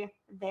Ride for Free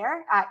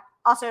there,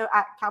 also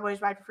at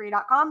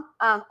cowboysrideforfree.com.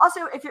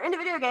 Also, if you're into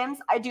video games,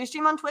 I do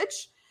stream on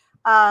Twitch,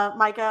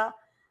 Micah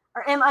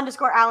or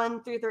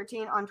M_Allen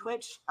 313 on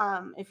Twitch.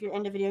 If you're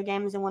into video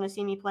games and want to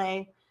see me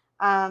play,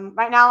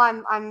 right now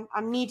I'm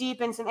knee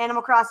deep in some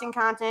Animal Crossing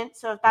content.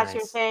 So if that's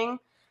your thing,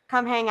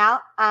 come hang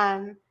out.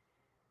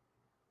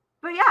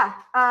 But yeah,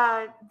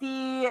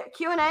 the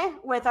Q&A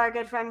with our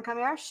good friend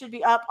Kamir should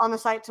be up on the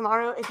site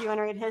tomorrow. If you want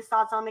to read his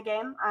thoughts on the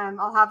game,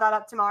 I'll have that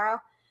up tomorrow.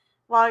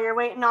 While you're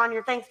waiting on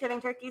your Thanksgiving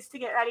turkeys to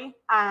get ready,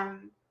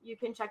 you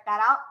can check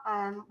that out.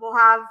 We'll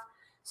have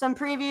some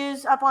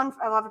previews I'll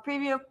have a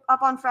preview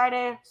up on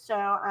Friday.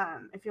 So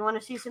if you want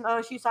to see some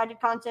OSU sided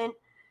content,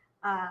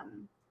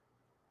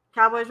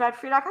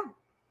 cowboysrideforfree.com.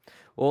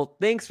 Well,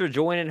 thanks for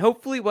joining.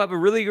 Hopefully we'll have a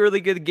really,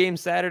 really good game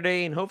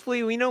Saturday. And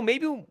hopefully,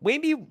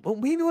 maybe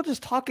we'll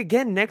just talk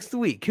again next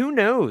week. Who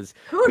knows?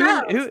 Who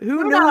knows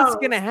what's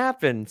going to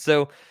happen?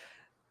 So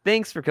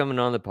thanks for coming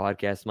on the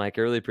podcast, Mike.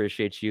 I really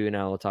appreciate you. And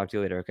I will talk to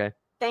you later. Okay.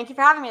 Thank you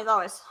for having me as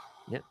always.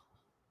 Yep.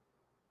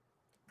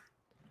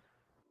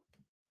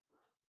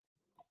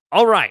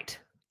 All right.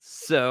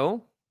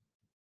 So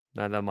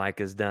now that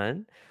Mike is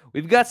done,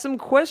 we've got some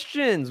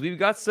questions. We've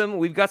got some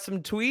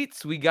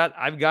tweets.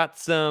 I've got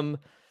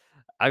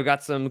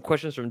some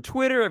questions from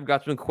Twitter. I've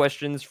got some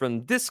questions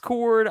from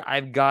Discord.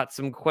 I've got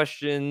some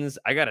questions.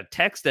 I got a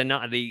text and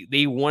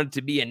they wanted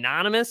to be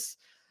anonymous.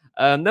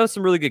 That was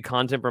some really good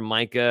content from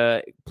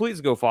Micah.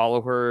 Please go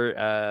follow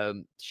her.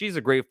 She's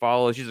a great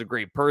follow. She's a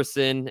great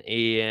person,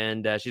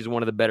 and she's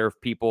one of the better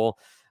people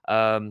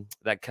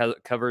that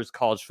covers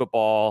college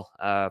football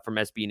from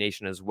SB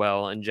Nation as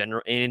well in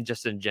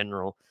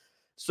general.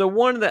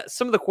 So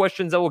some of the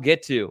questions I will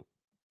get to.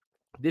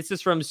 This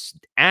is from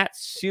at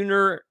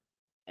Sooner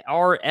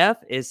RF.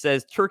 It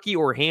says turkey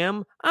or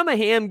ham. I'm a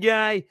ham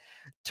guy.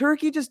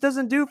 Turkey just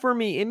doesn't do for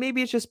me. And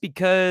maybe it's just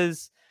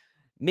because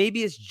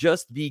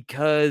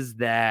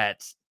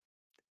that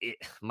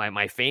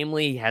my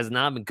family has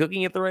not been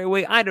cooking it the right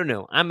way. I don't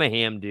know. I'm a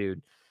ham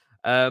dude.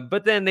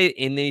 But then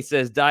he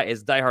says,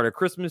 is Die Hard a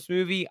Christmas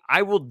movie?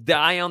 I will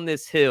die on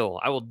this hill.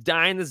 I will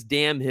die on this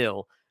damn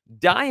hill.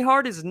 Die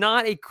Hard is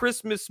not a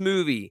Christmas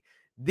movie.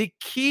 The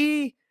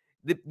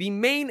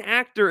main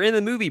actor in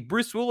the movie,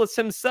 Bruce Willis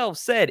himself,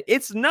 said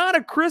it's not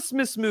a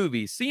Christmas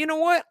movie. So you know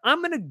what?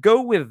 I'm going to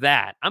go with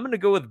that. I'm going to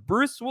go with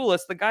Bruce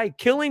Willis, the guy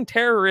killing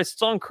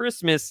terrorists on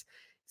Christmas,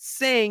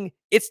 saying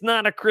it's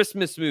not a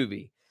Christmas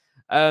movie.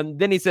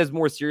 Then he says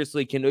more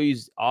seriously, can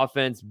OU's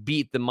offense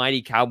beat the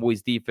mighty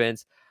Cowboys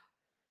defense?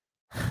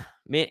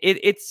 Man,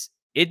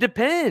 it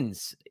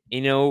depends.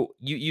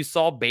 You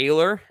saw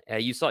Baylor.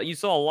 You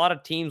saw a lot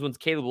of teams once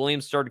Caleb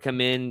Williams started to come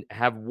in,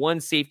 have one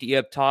safety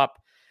up top.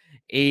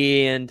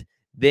 And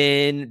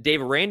then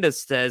Dave Aranda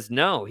says,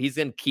 no, he's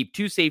going to keep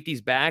two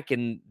safeties back.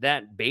 And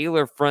that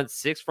Baylor front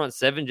six, front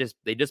seven,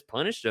 they just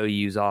punished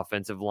OU's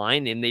offensive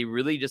line. And they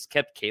really just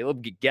kept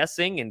Caleb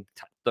guessing and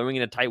throwing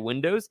into tight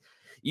windows.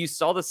 You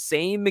saw the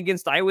same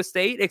against Iowa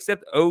State,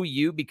 except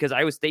OU, because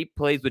Iowa State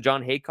plays with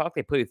John Haycock.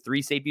 They play with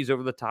three safeties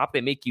over the top.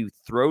 They make you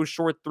throw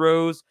short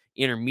throws,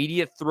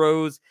 intermediate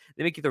throws.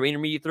 They make you throw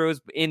intermediate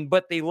throws.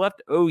 But they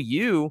left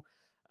OU,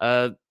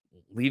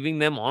 leaving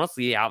them,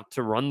 honestly, out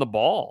to run the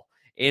ball.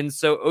 And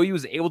so OU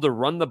was able to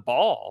run the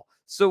ball.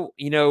 So,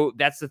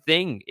 that's the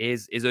thing.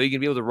 Is OU going to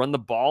be able to run the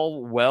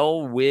ball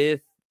well with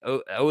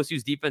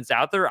OSU's defense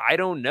out there? I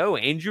don't know.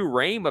 Andrew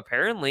Rame,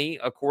 apparently,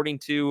 according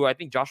to, I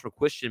think Josh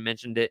McCuistion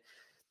mentioned it,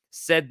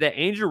 said that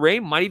Andrew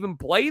Rame might even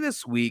play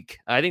this week.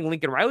 I think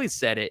Lincoln Riley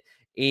said it.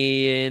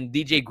 And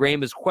DJ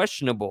Graham is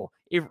questionable.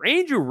 If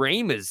Andrew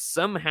Rame is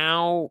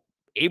somehow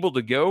able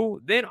to go,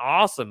 then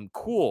awesome,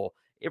 cool.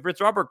 If it's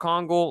Robert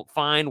Congle,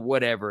 fine,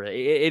 whatever.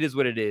 It is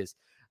what it is.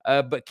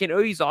 But can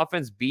OU's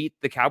offense beat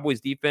the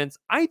Cowboys defense?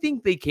 I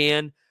think they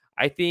can.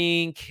 I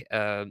think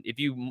if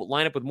you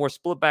line up with more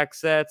split back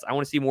sets, I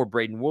want to see more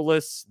Braden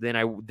Willis than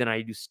I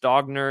do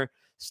Stogner.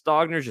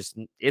 Stogner's just,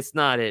 it's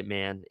not it,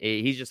 man.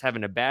 He's just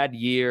having a bad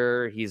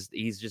year. He's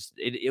just,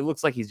 it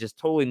looks like he's just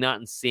totally not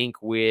in sync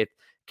with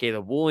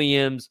Caleb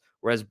Williams,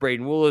 whereas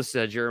Braden Willis,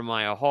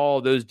 Jeremiah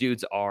Hall, those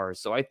dudes are.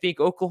 So I think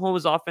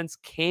Oklahoma's offense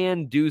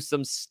can do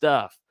some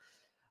stuff.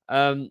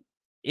 In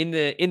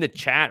the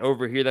chat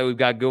over here that we've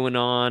got going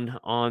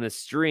on the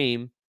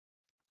stream,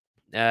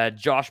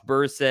 Josh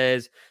Burr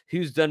says,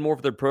 who's done more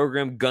for the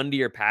program,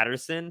 Gundy or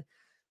Patterson?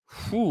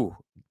 Whew,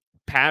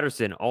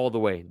 Patterson all the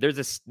way.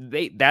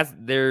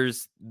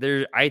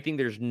 I think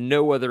there's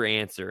no other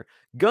answer.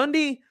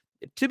 Gundy,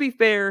 to be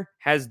fair,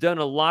 has done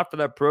a lot for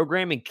that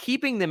program and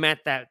keeping them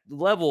at that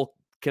level,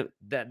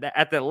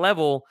 at that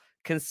level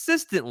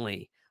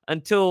consistently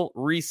until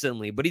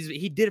recently. But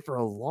he did it for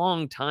a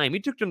long time. He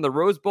took them to the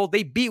Rose Bowl.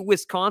 They beat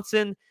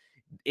Wisconsin.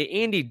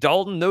 Andy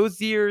Dalton, those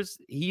years,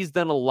 he's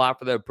done a lot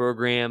for that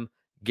program.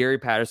 Gary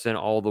Patterson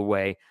all the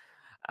way.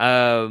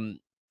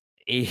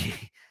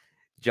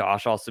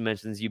 Josh also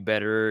mentions you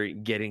better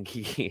getting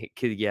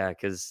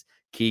because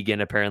Keegan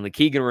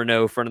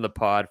Renault, friend of the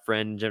pod,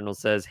 friend in general,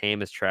 says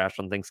ham is trash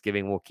on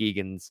Thanksgiving. Well,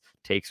 Keegan's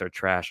takes are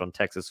trash on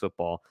Texas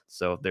football.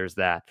 So there's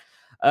that.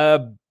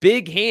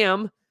 Big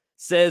Ham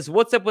says,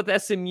 what's up with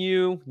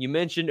SMU? You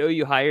mentioned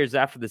OU hires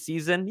after the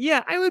season.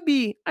 Yeah,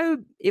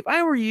 if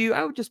I were you,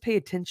 I would just pay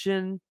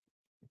attention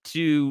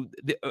to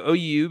the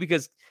OU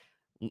because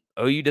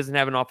OU doesn't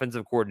have an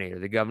offensive coordinator.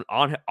 They got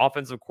an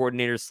offensive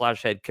coordinator /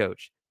 head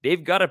coach.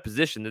 They've got a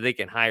position that they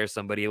can hire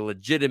somebody, a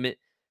legitimate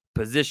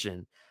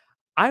position.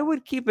 I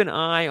would keep an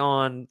eye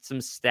on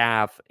some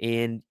staff.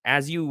 And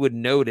as you would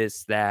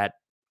notice that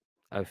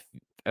a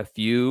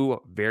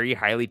few very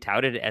highly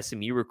touted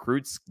SMU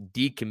recruits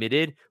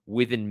decommitted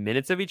within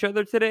minutes of each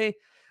other today,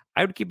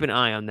 I would keep an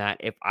eye on that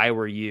if I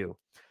were you.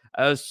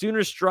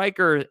 Sooner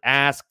Striker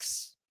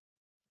asks,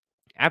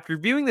 after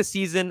viewing the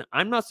season,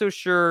 I'm not so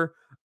sure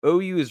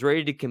OU is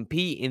ready to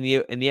compete in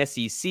the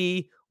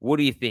SEC. What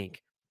do you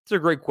think? It's a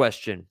great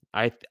question.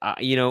 I'm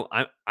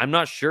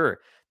not sure.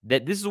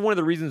 That this is one of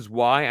the reasons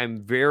why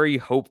I'm very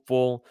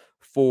hopeful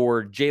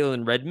for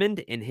Jalen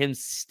Redmond and him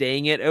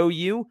staying at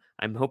OU.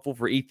 I'm hopeful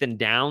for Ethan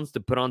Downs to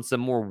put on some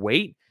more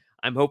weight.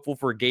 I'm hopeful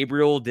for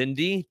Gabriel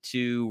Dindy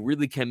to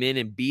really come in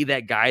and be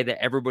that guy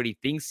that everybody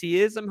thinks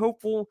he is. I'm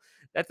hopeful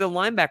that the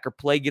linebacker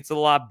play gets a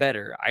lot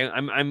better.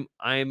 I'm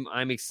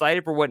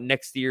excited for what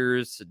next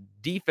year's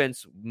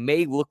defense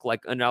may look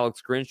like under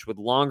Alex Grinch, with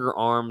longer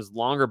arms,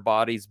 longer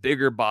bodies,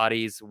 bigger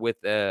bodies, with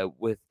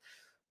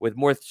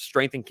more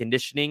strength and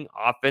conditioning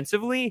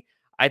offensively.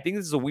 I think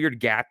this is a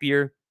weird gap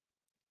year.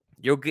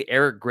 You'll get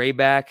Eric Gray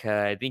back.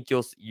 I think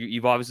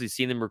you've obviously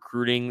seen them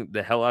recruiting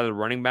the hell out of the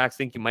running backs. I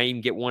think you might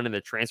even get one in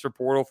the transfer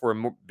portal for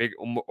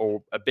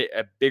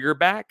a bigger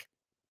back.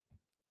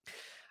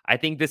 I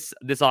think this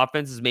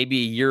offense is maybe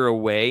a year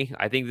away.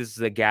 I think this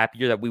is a gap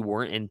year that we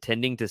weren't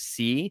intending to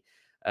see,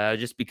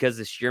 just because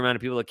the sheer amount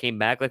of people that came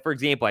back. Like, for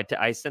example,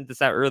 I sent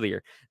this out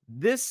earlier.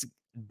 This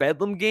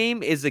Bedlam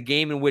game is a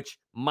game in which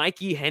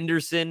Mikey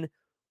Henderson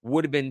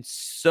would have been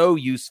so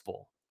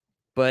useful.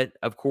 But,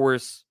 of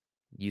course,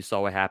 you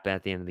saw what happened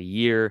at the end of the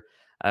year,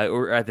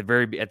 or at the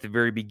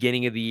very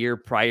beginning of the year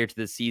prior to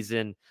the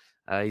season.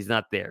 He's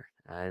not there,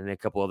 and a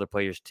couple other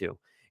players too.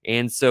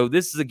 And so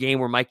this is a game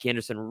where Mikey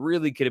Henderson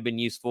really could have been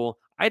useful.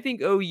 I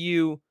think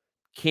OU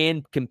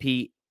can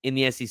compete in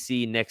the SEC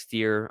next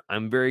year.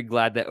 I'm very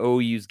glad that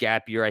OU's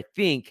gap year, I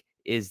think,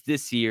 is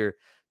this year,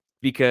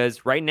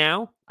 because right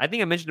now, I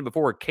think I mentioned it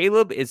before,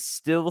 Caleb is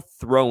still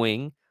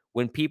throwing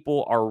when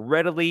people are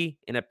readily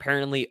and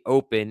apparently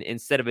open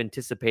instead of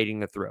anticipating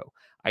the throw.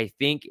 I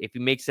think if he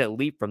makes that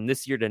leap from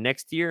this year to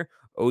next year,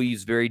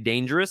 OU's very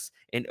dangerous.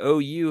 And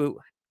OU,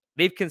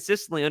 they've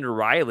consistently under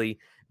Riley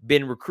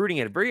been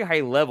recruiting at a very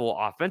high level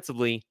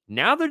offensively.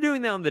 Now they're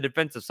doing that on the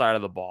defensive side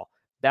of the ball.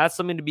 That's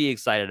something to be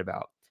excited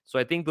about. So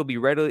I think they'll be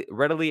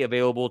readily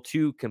available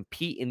to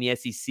compete in the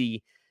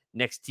SEC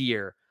next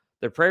year.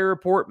 The Prairie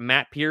Report,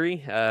 Matt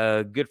Peary,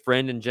 a good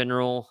friend in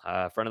general,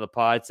 friend of the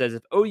pod, says,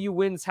 if OU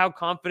wins, how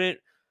confident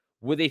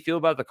would they feel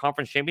about the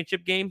conference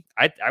championship game?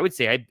 I would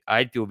say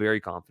I'd feel very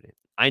confident.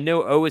 I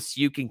know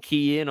OSU can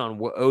key in on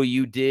what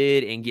OU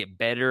did and get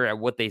better at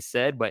what they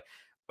said, but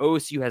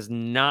OSU has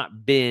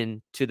not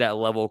been to that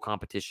level of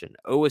competition.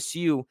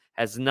 OSU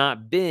has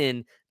not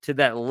been to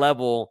that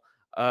level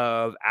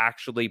of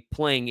actually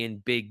playing in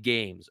big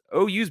games.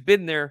 OU's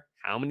been there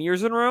how many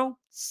years in a row?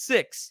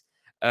 6.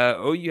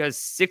 OU has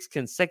 6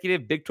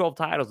 consecutive Big 12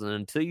 titles, and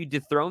until you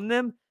dethrone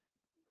them,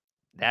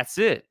 that's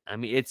it. I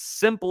mean, it's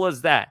simple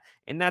as that.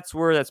 And that's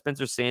where that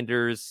Spencer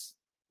Sanders,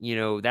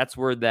 that's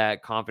where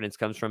that confidence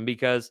comes from,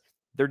 because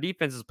their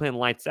defense is playing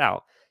lights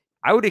out.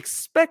 I would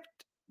expect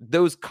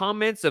those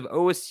comments of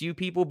OSU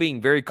people being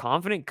very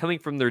confident coming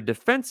from their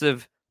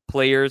defensive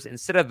players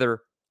instead of their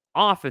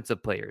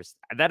offensive players.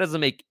 That doesn't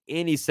make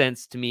any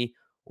sense to me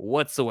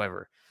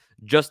whatsoever.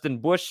 Justin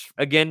Bush,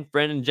 again,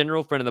 friend in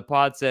general, friend of the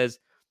pod, says,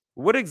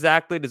 What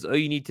exactly does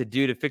OU need to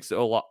do to fix the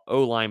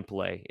O-line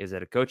play? Is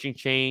it a coaching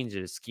change? Is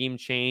it a scheme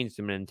change?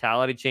 A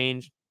mentality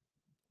change?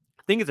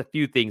 I think it's a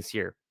few things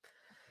here.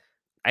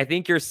 I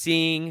think you're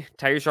seeing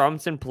Tyrese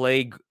Robinson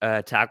play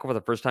tackle for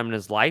the first time in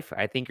his life.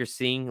 I think you're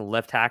seeing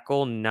left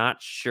tackle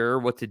not sure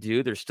what to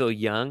do. They're still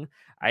young.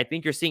 I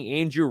think you're seeing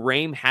Andrew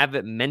Rame have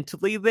it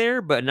mentally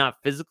there, but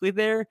not physically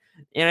there.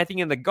 And I think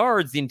in the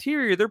guards, the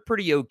interior, they're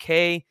pretty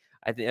okay.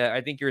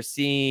 I think you're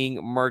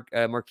seeing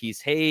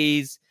Marquise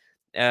Hayes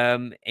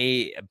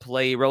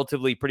play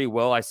relatively pretty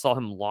well. I saw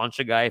him launch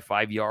a guy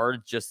 5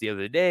 yards just the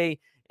other day.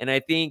 And I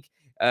think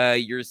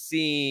you're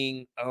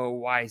seeing,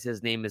 why is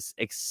his name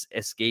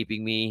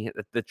escaping me?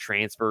 The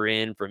transfer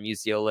in from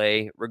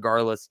UCLA.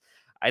 Regardless,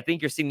 I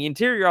think you're seeing the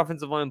interior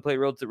offensive line play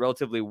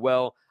relatively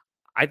well.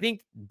 I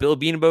think Bill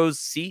Beaneau's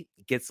seat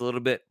gets a little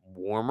bit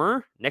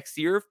warmer next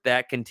year if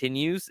that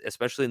continues,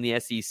 especially in the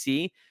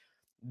SEC.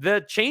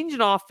 The change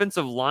in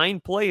offensive line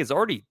play has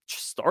already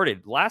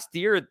started. Last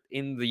year,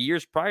 in the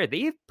years prior,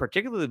 they've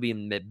particularly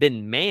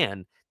been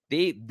man.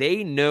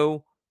 They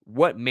know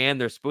what man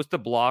they're supposed to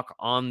block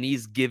on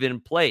these given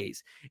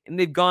plays. And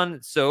they've gone,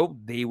 so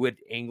they would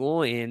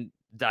angle and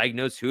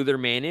diagnose who their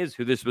man is,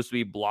 who they're supposed to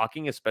be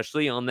blocking,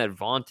 especially on that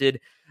vaunted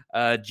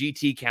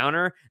GT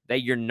counter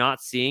that you're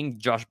not seeing.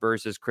 Josh Burr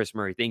says Chris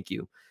Murray. Thank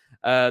you.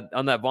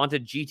 On that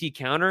vaunted GT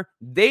counter,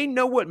 they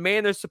know what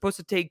man they're supposed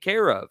to take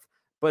care of.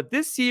 But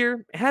this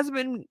year has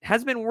been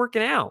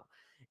working out.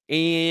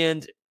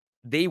 And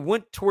they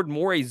went toward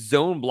more a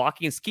zone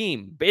blocking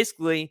scheme.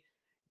 Basically,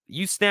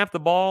 you snap the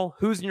ball,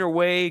 who's in your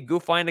way, go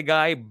find a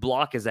guy,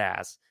 block his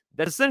ass.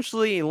 That's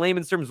essentially, in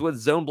layman's terms, what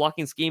zone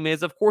blocking scheme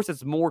is. Of course,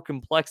 it's more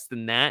complex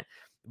than that.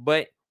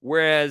 But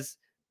whereas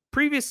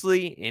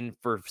previously, and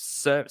for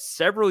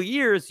several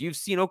years, you've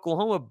seen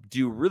Oklahoma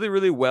do really,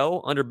 really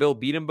well under Bill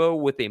Beaneau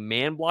with a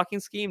man blocking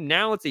scheme.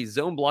 Now it's a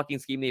zone blocking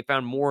scheme. They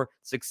found more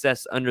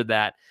success under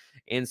that.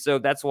 And so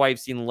that's why you've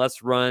seen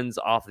less runs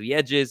off the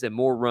edges and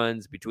more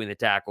runs between the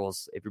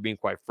tackles, if you're being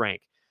quite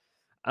frank.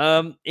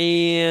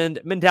 And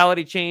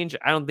mentality change,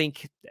 I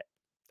think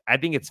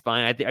it's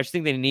fine. I just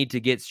think they need to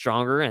get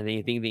stronger. And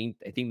I think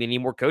they need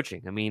more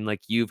coaching. I mean,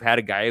 like, you've had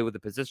a guy with a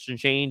position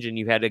change, and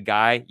you have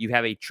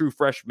a true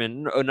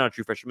freshman, not a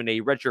true freshman,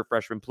 a redshirt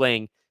freshman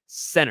playing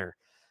center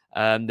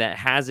that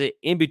has it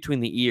in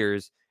between the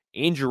ears.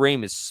 Andrew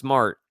Rame is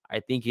smart. I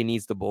think he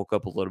needs to bulk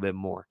up a little bit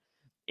more.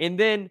 And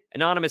then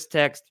anonymous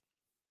text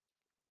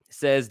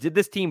says, did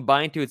this team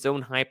buy into its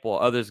own hype while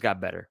others got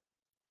better?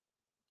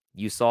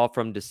 You saw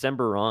from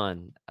December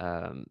on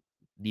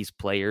these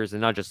players,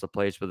 and not just the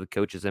players, but the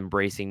coaches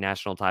embracing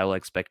national title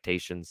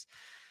expectations.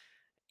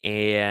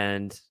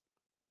 And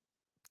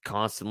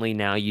constantly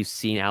now you've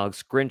seen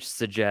Alex Grinch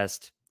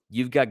suggest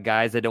you've got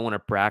guys that don't want to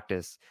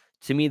practice.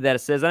 To me,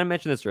 that says, and I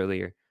mentioned this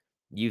earlier,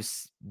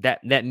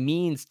 that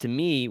means to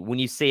me, when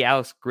you say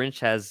Alex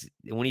Grinch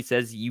when he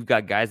says you've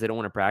got guys that don't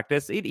want to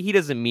practice, he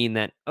doesn't mean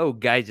that,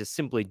 guys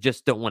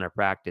just don't want to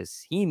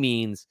practice. He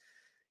means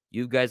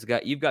you've got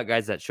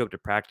guys that show up to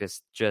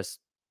practice just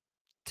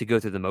to go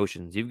through the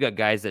motions. You've got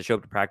guys that show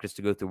up to practice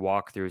to go through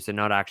walkthroughs and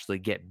not actually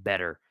get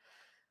better.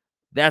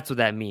 That's what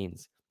that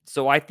means.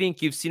 So I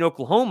think you've seen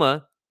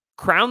Oklahoma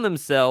crown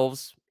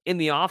themselves in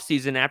the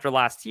offseason after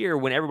last year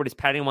when everybody's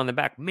patting them on the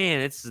back. Man,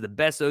 this is the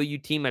best OU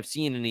team I've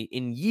seen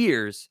in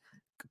years.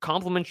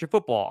 Complementary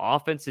football,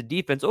 offense to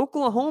defense.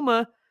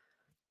 Oklahoma,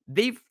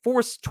 they've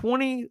forced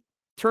 20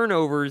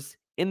 turnovers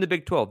in the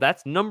Big 12.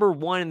 That's number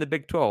one in the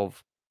Big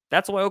 12.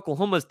 That's why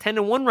Oklahoma is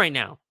 10-1 right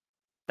now.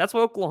 That's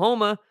why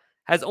Oklahoma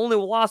has only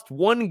lost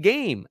one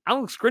game.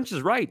 Alex Grinch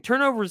is right.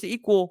 Turnovers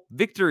equal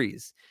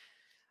victories.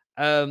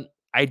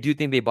 I do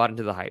think they bought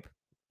into the hype.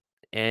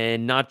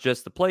 And not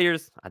just the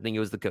players. I think it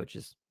was the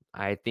coaches.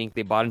 I think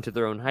they bought into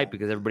their own hype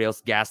because everybody else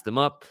gassed them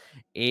up.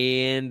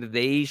 And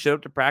they showed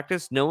up to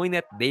practice knowing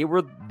that they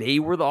were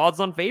the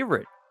odds-on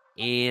favorite.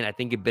 And I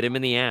think it bit them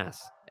in the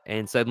ass.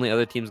 And suddenly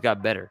other teams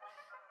got better.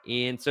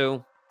 And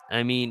so,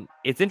 I mean,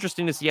 it's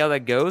interesting to see how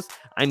that goes.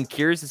 I'm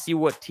curious to see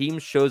what team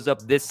shows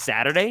up this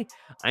Saturday.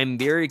 I'm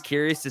very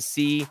curious to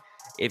see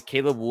if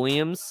Caleb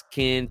Williams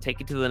can take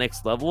it to the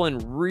next level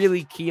and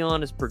really key on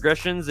his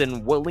progressions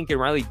and what Lincoln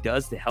Riley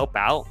does to help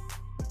out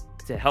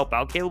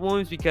Caleb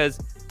Williams. Because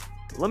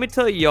let me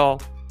tell you,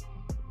 y'all,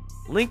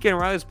 Lincoln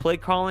Riley's play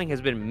calling has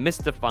been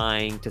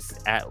mystifying to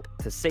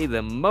say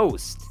the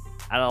most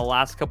out of the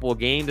last couple of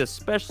games,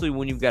 especially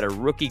when you've got a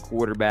rookie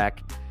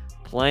quarterback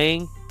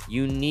playing.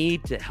 You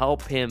need to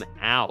help him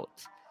out.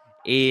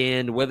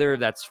 And whether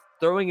that's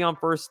throwing on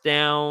first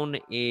down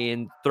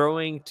and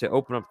throwing to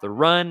open up the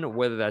run,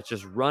 whether that's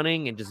just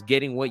running and just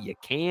getting what you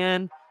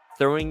can,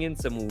 throwing in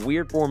some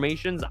weird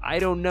formations, I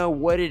don't know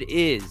what it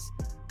is,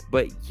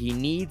 but he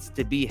needs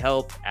to be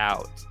helped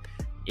out.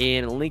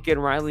 And Lincoln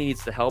Riley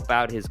needs to help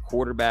out his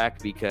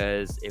quarterback,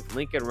 because if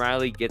Lincoln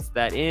Riley gets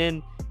that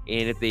in,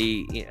 and if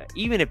they,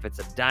 even if it's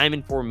a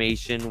diamond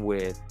formation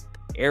with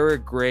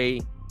Eric Gray,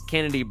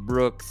 Kennedy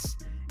Brooks,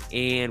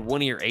 and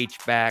one of your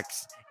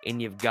H-backs,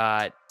 and you've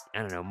got I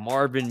don't know,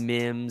 Marvin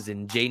Mims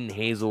and Jaden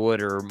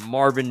Hazelwood, or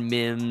Marvin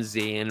Mims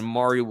and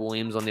Mario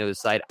Williams on the other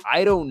side.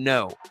 I don't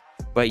know,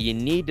 but you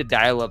need to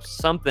dial up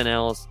something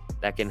else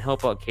that can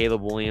help out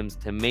Caleb Williams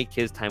to make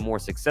his time more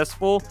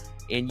successful,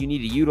 and you need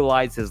to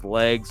utilize his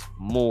legs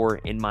more,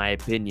 in my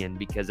opinion,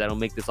 because that'll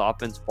make this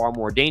offense far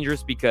more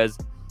dangerous because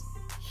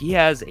he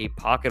has a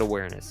pocket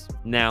awareness.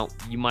 Now,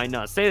 you might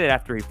not say that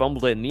after he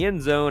fumbled it in the end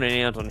zone and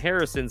Anton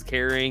Harrison's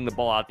carrying the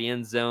ball out the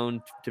end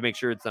zone to make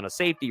sure it's not a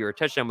safety or a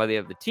touchdown by the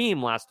other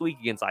team last week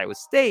against Iowa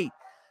State.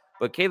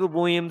 But Caleb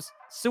Williams,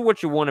 still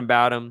what you want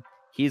about him.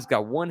 He's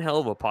got one hell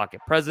of a pocket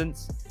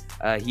presence.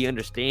 He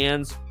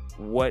understands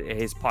what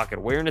his pocket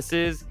awareness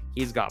is.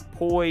 He's got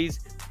poise,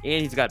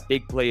 and he's got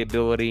big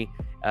playability,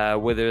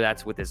 whether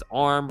that's with his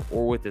arm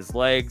or with his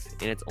legs,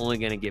 and it's only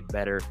going to get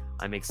better.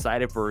 I'm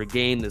excited for a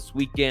game this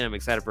weekend. I'm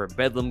excited for a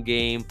Bedlam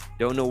game.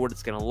 Don't know what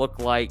it's going to look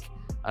like.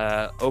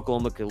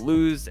 Oklahoma could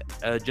lose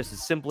just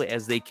as simply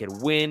as they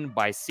could win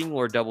by single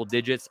or double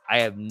digits. I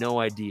have no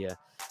idea.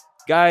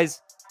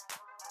 Guys,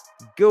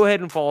 go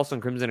ahead and follow us on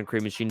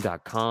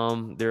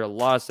crimsonandcreammachine.com. There are a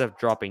lot of stuff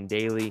dropping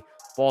daily.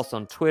 Follow us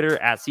on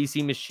Twitter at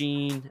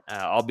CCMachine.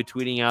 I'll be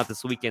tweeting out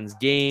this weekend's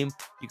game.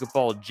 You can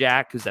follow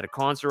Jack, who's at a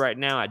concert right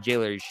now, at J.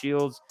 Larry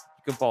Shields.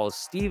 You can follow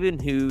Steven,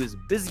 who's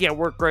busy at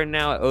work right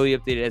now at OE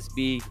Updated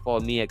SB. You can follow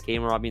me at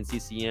KMRobbie and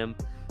CCM.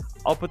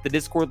 I'll put the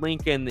Discord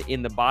link in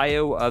the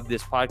bio of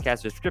this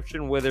podcast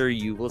description, whether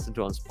you listen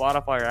to it on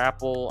Spotify or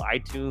Apple,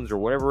 iTunes, or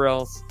whatever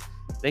else.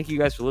 Thank you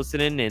guys for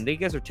listening, and thank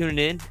you guys for tuning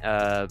in.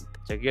 Check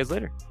you guys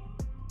later.